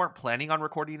 We weren't planning on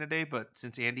recording today, but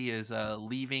since Andy is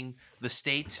leaving the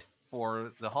state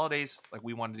for the holidays, like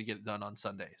we wanted to get it done on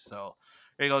Sunday. So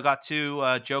there you go. Got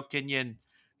to Joe Kenyon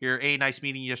here. Hey, nice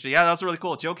meeting you yesterday. Yeah, that was really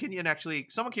cool. Joe Kenyon actually,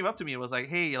 someone came up to me and was like,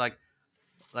 hey, I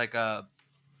can't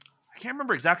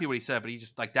remember exactly what he said, but he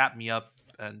just like dapped me up,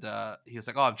 and he was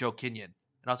like, oh, I'm Joe Kenyon.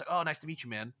 And I was like, oh, nice to meet you,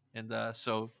 man. And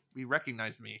so he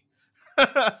recognized me.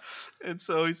 And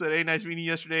so he said, hey, nice meeting you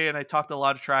yesterday. And I talked a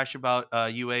lot of trash about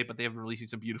UA, but they have been releasing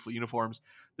some beautiful uniforms.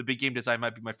 The big game design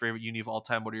might be my favorite uni of all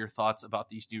time. What are your thoughts about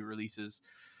these new releases?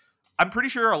 I'm pretty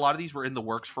sure a lot of these were in the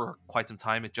works for quite some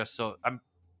time. I'm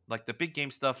like the big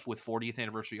game stuff with 40th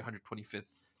anniversary,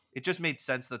 125th. It just made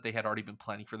sense that they had already been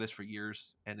planning for this for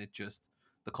years. And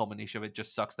the culmination of it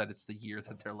just sucks that it's the year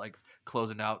that they're like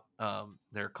closing out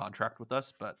their contract with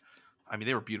us. But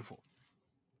they were beautiful.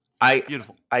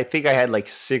 Beautiful. I think I had like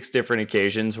 6 different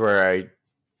occasions where I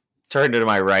turned to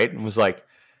my right and was like,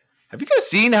 have you guys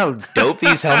seen how dope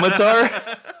these helmets are?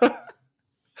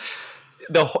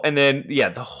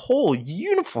 The whole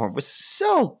uniform was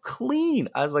so clean.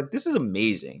 I was like, this is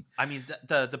amazing.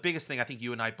 The biggest thing I think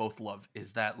you and I both love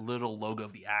is that little logo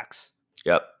of the axe.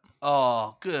 Yep.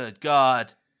 Oh, good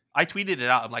God. I tweeted it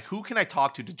out. I'm like, who can I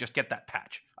talk to just get that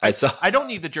patch? I don't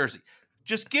need the jersey.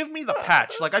 Just give me the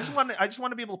patch. Like I just want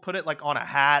to be able to put it like on a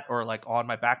hat or like on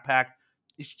my backpack.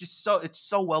 it's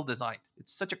so well designed.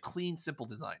 It's such a clean, simple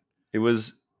design. It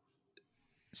was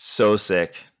so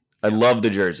sick. I love the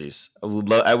jerseys.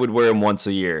 I would wear them once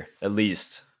a year at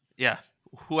least. Yeah.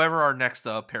 Whoever our next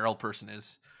apparel person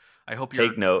is, I hope you're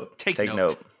Take note.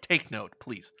 Take note,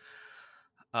 please.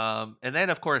 And then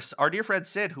of course our dear friend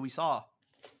Sid, who we saw,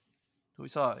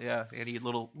 yeah, and he had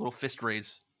little fist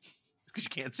raise because you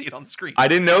can't see it on the screen. I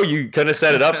didn't know you kind of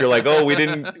set it up. You're like, oh, we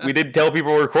didn't tell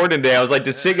people we're recording today. I was like,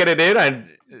 did Sid get it in? I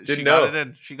didn't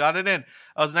know. She got it in.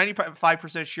 I was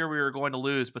 95% sure we were going to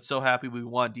lose, but so happy we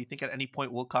won. Do you think at any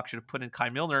point Wilcox should have put in Kai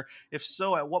Milner? If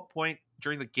so, at what point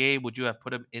during the game would you have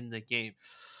put him in the game?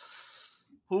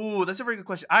 Ooh, that's a very good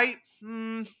question. I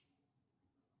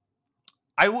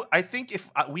think if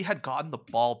we had gotten the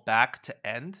ball back to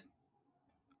end,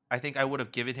 I think I would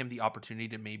have given him the opportunity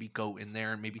to maybe go in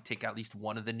there and maybe take at least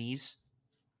one of the knees,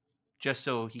 just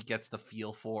so he gets the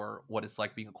feel for what it's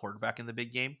like being a quarterback in the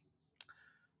big game.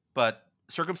 But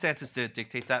circumstances didn't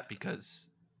dictate that because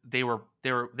they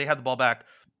had the ball back.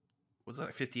 Was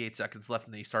like 58 seconds left,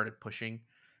 and they started pushing,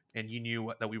 and you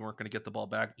knew that we weren't going to get the ball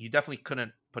back. You definitely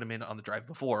couldn't put him in on the drive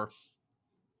before.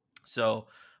 So,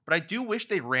 but I do wish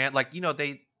they ran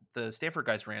the Stanford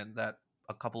guys ran that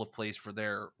a couple of plays for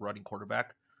their running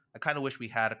quarterback. I kind of wish we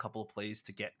had a couple of plays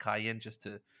to get Kai in just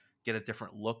to get a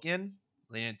different look in.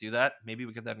 They didn't do that. Maybe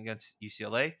we get that against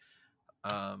UCLA.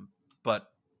 But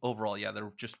overall, yeah,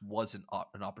 there just wasn't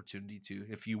an opportunity to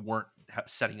if you weren't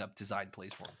setting up design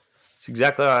plays for him. It's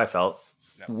exactly how I felt.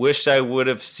 Yeah. Wish I would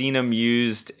have seen him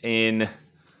used in,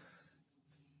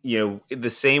 the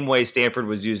same way Stanford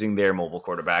was using their mobile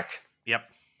quarterback. Yep.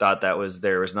 Thought there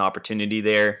was an opportunity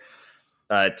there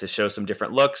to show some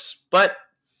different looks, but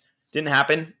didn't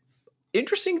happen.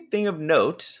 Interesting thing of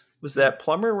note was that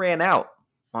Plummer ran out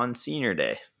on senior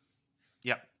day.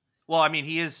 Yep. Well, I mean,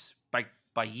 he is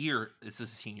by year. This is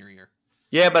his senior year.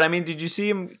 Yeah, but I mean, did you see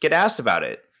him get asked about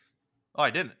it? Oh, I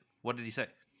didn't. What did he say?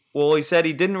 Well, he said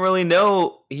he didn't really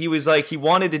know. He was like, he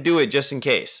wanted to do it just in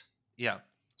case. Yeah.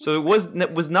 So it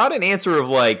was not an answer of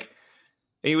like,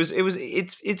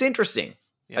 it's interesting.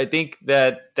 Yeah. I think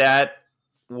that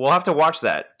we'll have to watch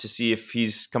that to see if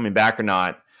he's coming back or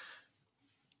not.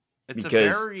 It's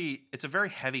a very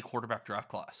heavy quarterback draft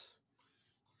class.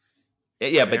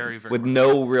 Yeah, very, but with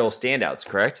no real standouts,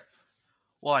 correct?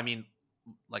 Well, I mean,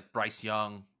 like Bryce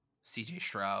Young, CJ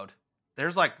Stroud.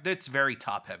 It's very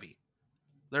top heavy.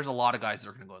 There's a lot of guys that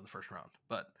are going to go in the first round,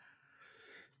 but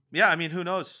yeah, I mean, who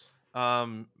knows?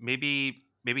 Maybe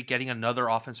getting another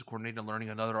offensive coordinator and learning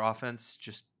another offense.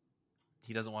 Just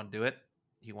he doesn't want to do it.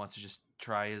 He wants to just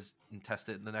try and test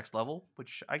it in the next level,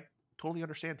 which I totally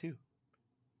understand too.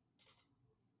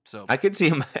 So I could see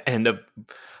him end up.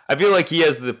 I feel like he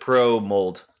has the pro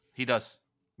mold. He does.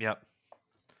 Yep.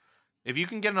 If you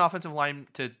can get an offensive line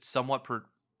to somewhat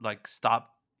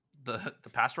stop the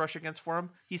pass rush against for him,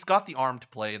 he's got the arm to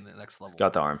play in the next level.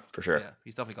 Got the arm for sure. Yeah,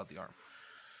 he's definitely got the arm.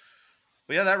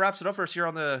 But yeah, that wraps it up for us here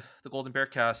on the Golden Bear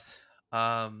Cast.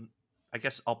 I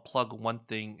guess I'll plug one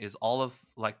thing is all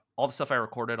the stuff I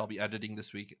recorded, I'll be editing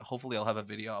this week. Hopefully I'll have a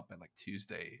video up by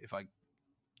Tuesday if I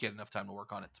get enough time to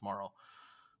work on it tomorrow.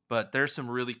 But there's some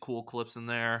really cool clips in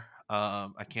there.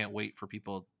 I can't wait for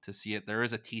people to see it. There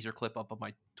is a teaser clip up on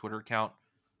my Twitter account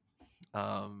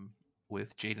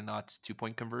with Jaden Ott's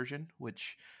 2-point conversion,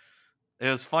 which it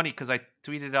was funny because I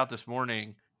tweeted it out this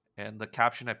morning, and the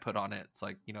caption I put on it, it's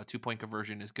 2-point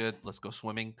conversion is good. Let's go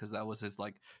swimming, because that was his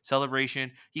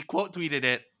celebration. He quote tweeted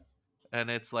it, and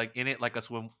it's in it like a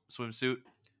swimsuit.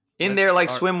 In there like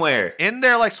swimwear. In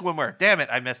there like swimwear. Damn it,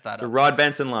 I messed that up. It's a Rod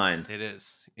Benson line. It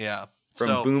is, yeah.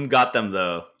 From Boom Got Them,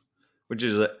 though, which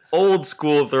is an old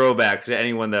school throwback to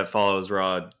anyone that follows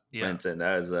Rod Benson.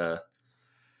 That is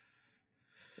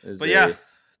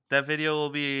that video will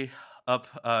be up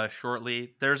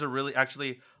shortly. There's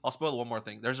I'll spoil one more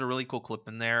thing. There's a really cool clip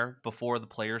in there before the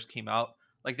players came out.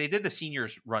 They did the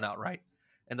seniors run out, right?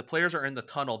 And the players are in the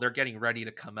tunnel. They're getting ready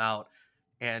to come out.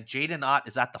 And Jaden Ott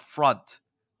is at the front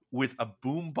with a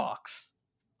boom box,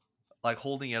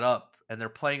 holding it up. And they're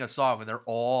playing a song, and they're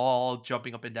all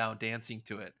jumping up and down, dancing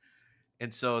to it.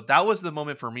 And so that was the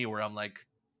moment for me where I'm like,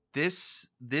 this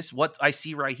what I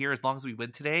see right here, as long as we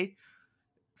win today,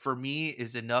 for me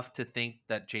is enough to think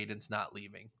that Jaden's not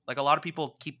leaving. A lot of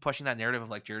people keep pushing that narrative of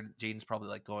Jaden's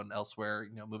probably going elsewhere,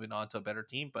 moving on to a better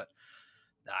team. But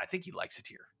I think he likes it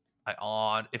here.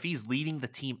 If he's leading the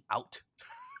team out,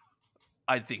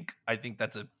 I think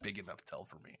that's a big enough tell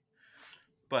for me.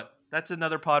 But that's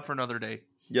another pod for another day.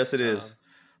 Yes, it is.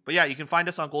 But yeah, you can find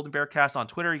us on Golden Bear Cast on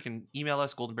Twitter. You can email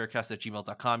us,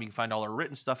 goldenbearcast@gmail.com. You can find all our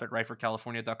written stuff at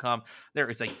writeforcalifornia.com. There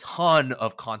is a ton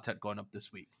of content going up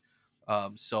this week.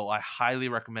 So I highly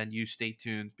recommend you stay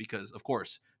tuned because, of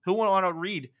course, who would want to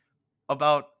read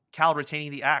about Cal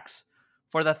retaining the Axe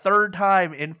for the third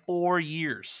time in 4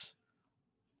 years?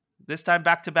 This time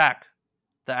back to back.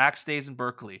 The Axe stays in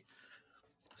Berkeley.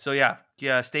 So yeah,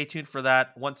 stay tuned for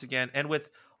that once again. And with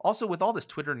all this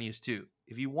Twitter news too.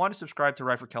 If you want to subscribe to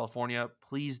Ride for California,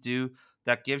 please do.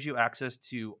 That gives you access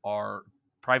to our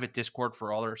private Discord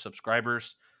for all our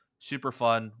subscribers. Super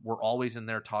fun. We're always in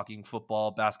there talking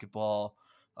football, basketball,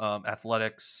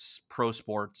 athletics, pro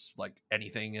sports, like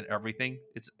anything and everything.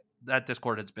 That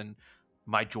Discord has been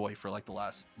my joy for like the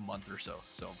last month or so.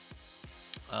 So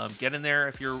get in there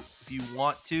if you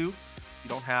want to. You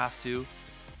don't have to,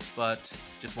 but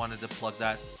just wanted to plug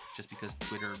that just because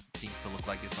Twitter seems to look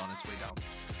like it's on its way down.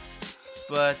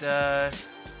 But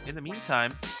in the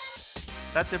meantime,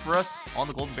 that's it for us on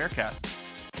the Golden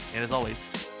Bearcast. And as always,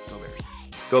 go Bears.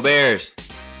 Go Bears.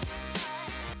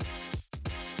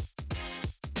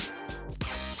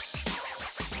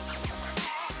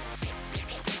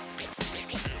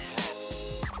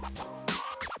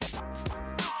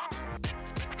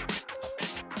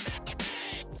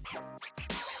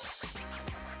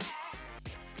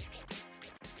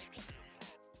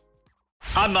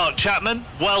 I'm Mark Chapman.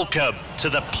 Welcome to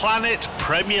the Planet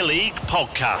Premier League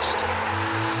podcast.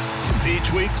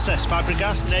 Each week, Cesc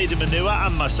Fabregas, Nader Manua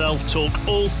and myself talk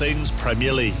all things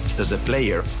Premier League. As a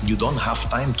player, you don't have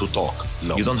time to talk.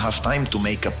 No. You don't have time to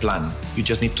make a plan. You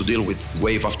just need to deal with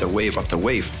wave after wave after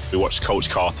wave. We watched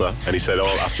Coach Carter and he said,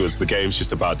 afterwards, the game's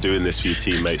just about doing this for your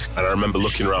teammates. And I remember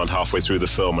looking around halfway through the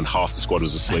film and half the squad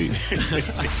was asleep.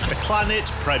 Planet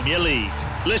Premier League.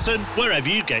 Listen wherever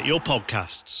you get your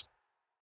podcasts.